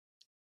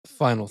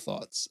 Final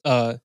thoughts.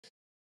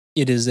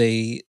 It is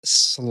a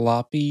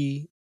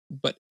sloppy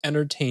but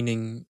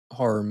entertaining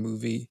horror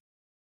movie.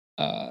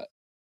 I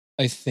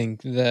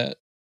think that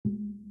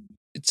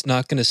it's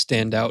not going to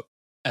stand out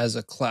as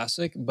a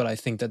classic, but I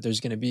think that there's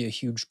going to be a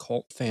huge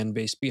cult fan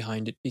base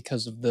behind it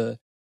because of the,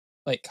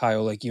 like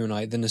Kyle, like you and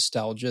I, the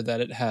nostalgia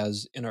that it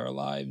has in our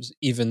lives.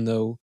 Even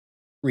though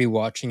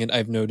rewatching it,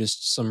 I've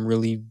noticed some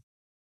really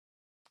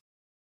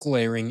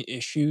glaring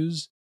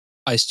issues,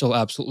 I still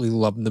absolutely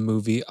love the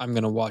movie. I'm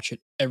going to watch it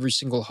every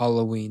single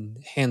Halloween,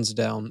 hands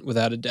down,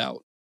 without a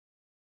doubt.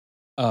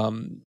 Yeah,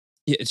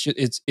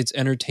 it's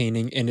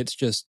entertaining, and it's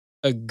just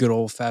a good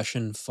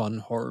old-fashioned fun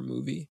horror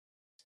movie.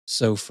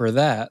 So for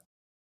that,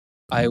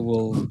 I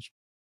will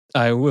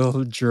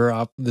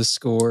drop the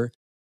score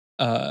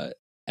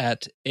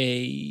at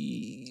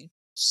a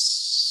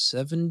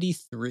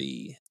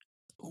 73.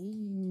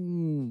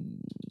 Ooh,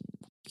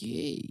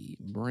 okay,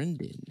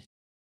 Brendan.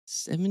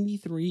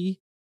 73.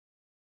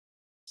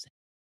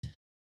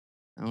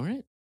 All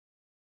right.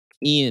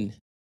 Ian.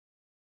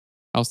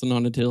 House on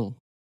Haunted Hill,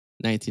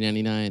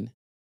 1999.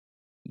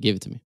 Give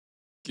it to me.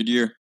 Good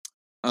year.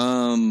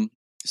 Great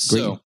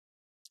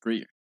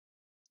year.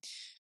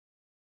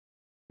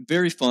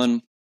 Very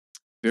fun,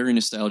 very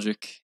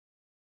nostalgic.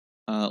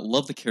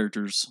 Love the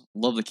characters,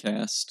 love the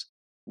cast,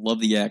 love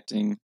the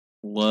acting,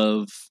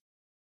 love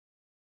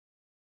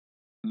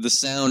the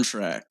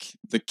soundtrack,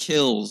 the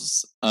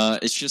kills.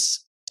 It's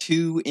just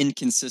too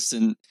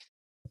inconsistent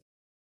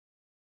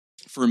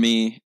for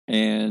me,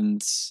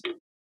 and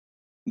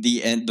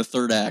the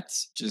third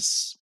act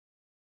just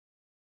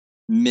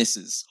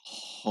misses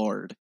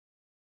hard.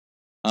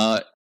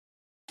 Up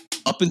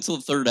until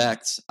the third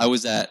act, I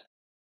was at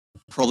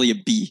probably a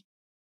B.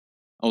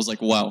 I was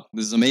like, wow,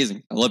 this is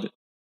amazing. I love it.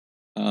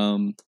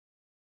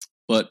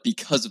 But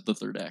because of the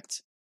third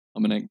act,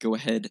 I'm going to go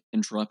ahead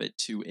and drop it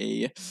to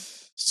a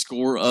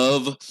score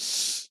of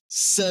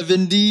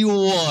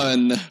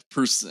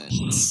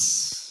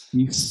 71%.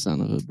 You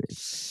son of a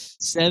bitch.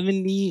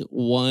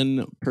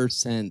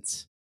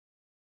 71%.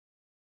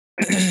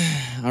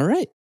 All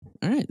right.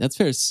 That's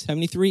fair.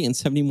 73 and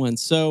 71.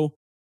 So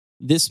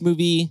this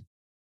movie,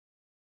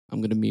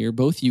 I'm going to mirror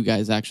both you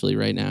guys actually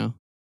right now.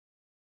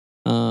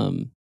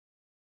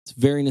 It's a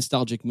very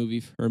nostalgic movie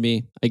for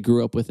me. I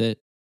grew up with it.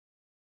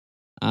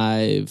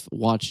 I've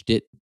watched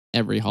it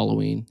every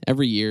Halloween,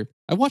 every year.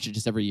 I watch it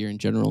just every year in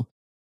general.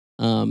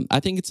 I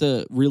think it's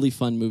a really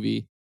fun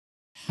movie.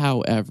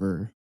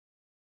 However,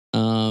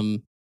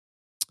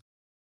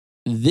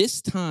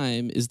 this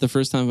time is the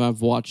first time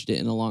I've watched it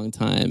in a long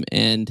time,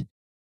 and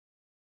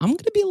I'm going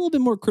to be a little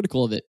bit more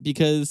critical of it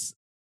because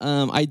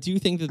I do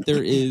think that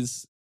there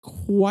is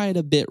quite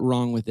a bit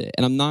wrong with it.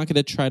 And I'm not going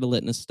to try to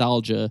let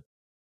nostalgia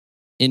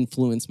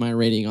influence my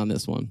rating on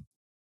this one.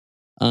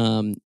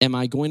 Am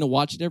I going to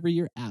watch it every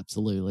year?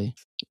 Absolutely.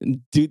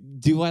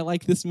 Do I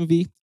like this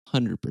movie?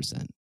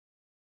 100%.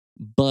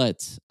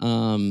 But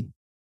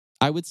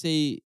I would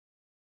say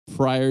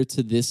prior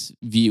to this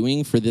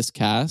viewing for this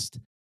cast,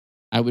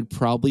 I would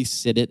probably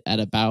sit it at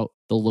about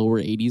the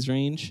lower 80s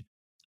range.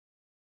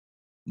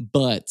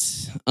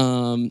 But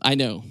I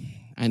know.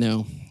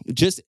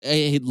 Just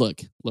hey,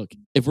 look.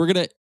 If we're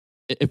gonna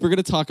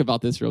talk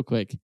about this real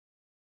quick,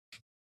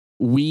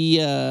 we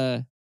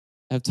have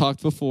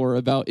talked before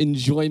about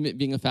enjoyment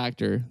being a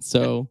factor.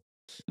 So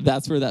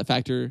that's where that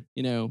factor,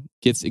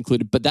 gets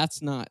included. But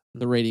that's not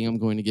the rating I'm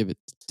going to give it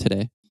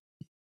today.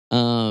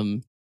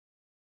 I'm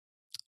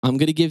going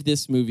to give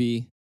this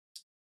movie,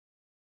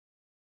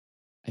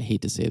 I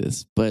hate to say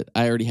this, but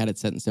I already had it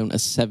set in stone, a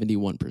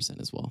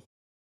 71% as well.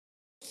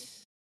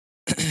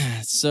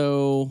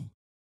 So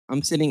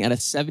I'm sitting at a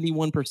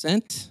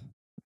 71%.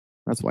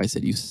 That's why I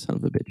said you son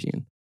of a bitch,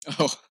 Ian.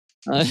 Oh,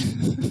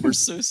 we're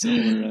so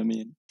similar. I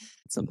mean,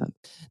 sometimes,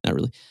 not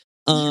really.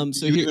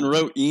 So you even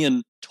wrote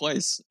Ian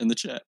twice in the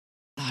chat.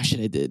 Ah, shit,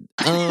 I did.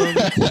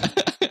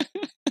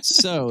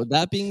 So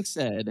that being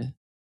said,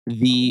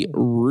 the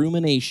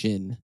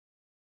Rumination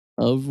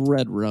of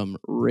Red Rum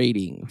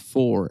rating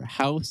for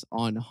House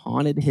on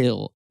Haunted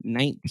Hill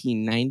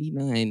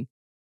 1999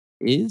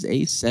 is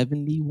a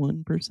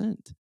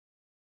 71%.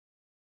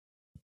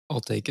 I'll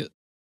take it.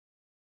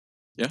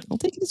 Yeah, I'll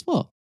take it as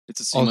well.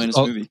 It's a C-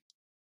 movie.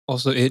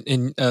 Also,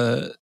 and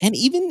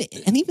even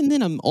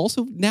then, I'm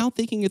also now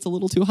thinking it's a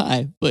little too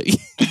high. But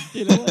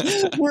you know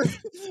what?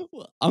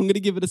 I'm gonna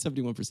give it a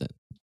 71%.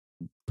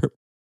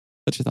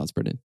 What's your thoughts,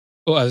 Brendan?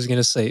 Well, I was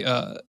gonna say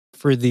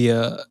for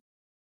the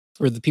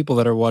people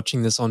that are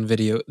watching this on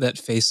video, that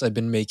face I've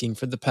been making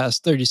for the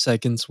past 30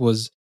 seconds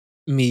was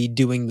me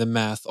doing the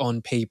math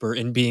on paper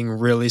and being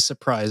really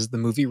surprised the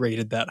movie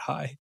rated that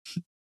high.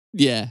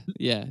 Yeah.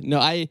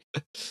 No,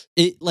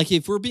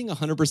 if we're being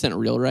 100%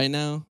 real right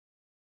now,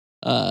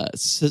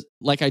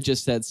 like I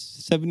just said,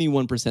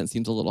 71%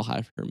 seems a little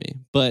high for me.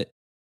 But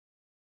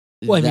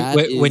well, I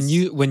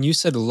mean, when you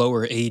said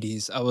lower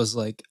 80s, I was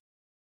like,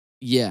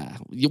 yeah.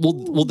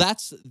 Well,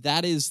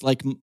 that is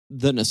like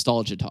the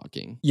nostalgia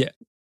talking. Yeah,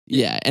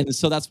 and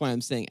so that's why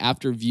I'm saying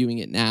after viewing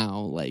it now,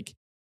 like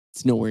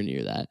it's nowhere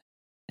near that.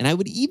 And I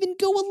would even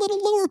go a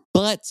little lower,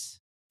 but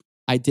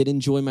I did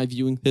enjoy my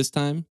viewing this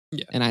time.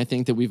 Yeah. And I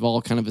think that we've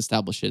all kind of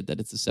established it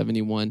that it's a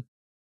 71.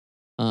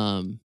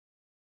 Rotten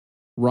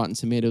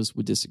Tomatoes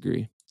would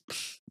disagree.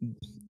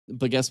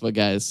 But guess what,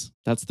 guys?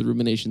 That's the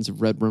Ruminations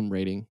of Red Rum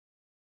rating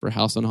for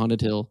House on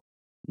Haunted Hill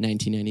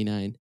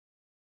 1999.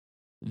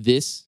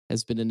 This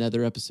has been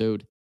another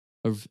episode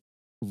of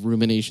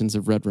Ruminations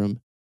of Red Rum,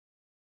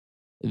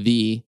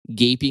 the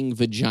gaping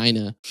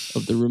vagina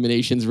of the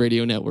Ruminations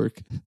Radio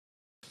Network.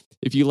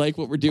 If you like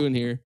what we're doing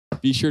here,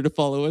 be sure to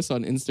follow us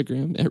on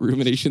Instagram at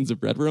Ruminations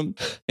of Red Rum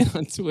and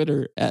on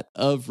Twitter at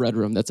of Red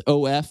Rum. That's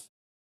OF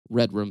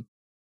Red Rum.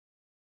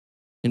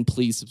 And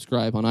please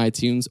subscribe on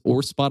iTunes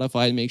or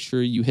Spotify and make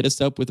sure you hit us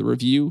up with a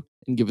review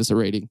and give us a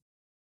rating.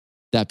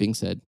 That being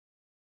said,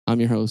 I'm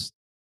your host,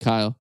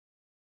 Kyle,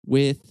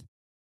 with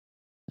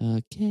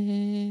a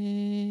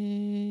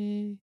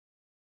K.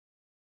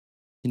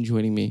 And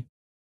joining me,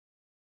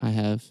 I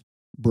have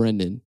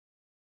Brendan,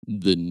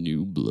 the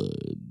new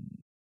blood.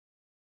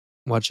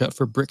 Watch out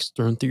for bricks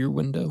thrown through your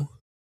window.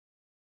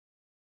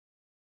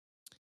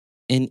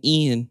 And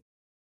Ian,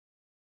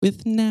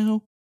 with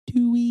now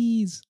 2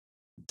 E's.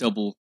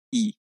 Double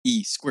E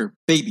square,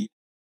 baby.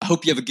 I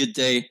hope you have a good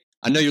day.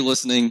 I know you're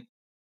listening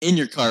in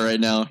your car right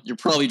now. You're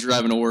probably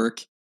driving to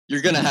work.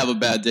 You're going to have a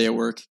bad day at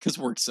work because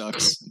work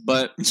sucks.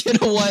 But you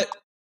know what?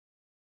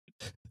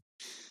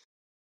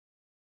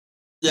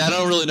 Yeah, I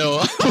don't really know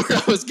where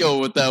I was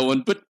going with that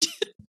one, but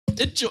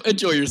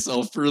enjoy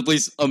yourself for at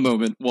least a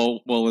moment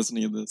while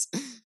listening to this.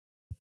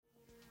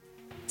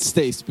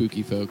 Stay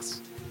spooky,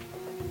 folks.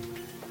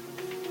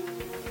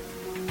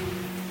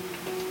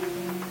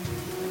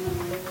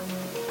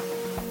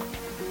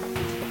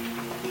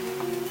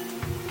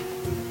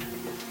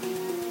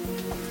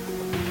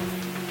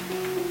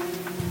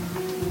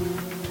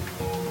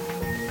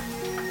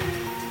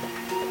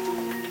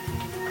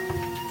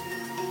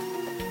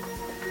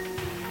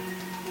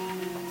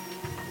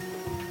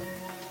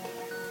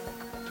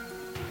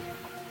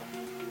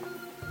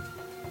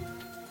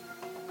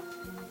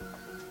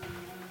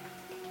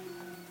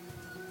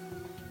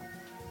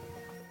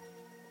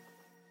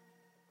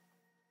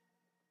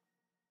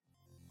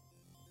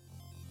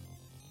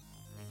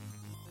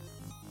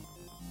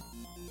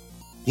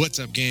 What's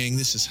up, gang?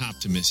 This is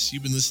Hoptimus.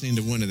 You've been listening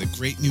to one of the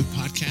great new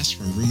podcasts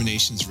from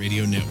Ruminations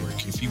Radio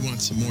Network. If you want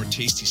some more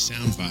tasty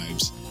sound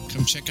vibes,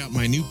 come check out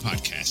my new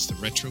podcast, The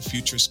Retro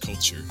Futurist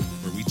Culture,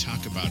 where we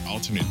talk about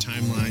alternate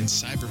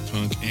timelines,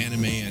 cyberpunk,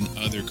 anime, and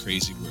other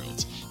crazy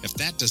worlds. If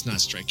that does not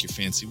strike your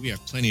fancy, we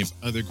have plenty of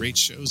other great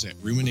shows at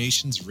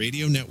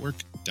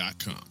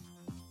ruminationsradionetwork.com.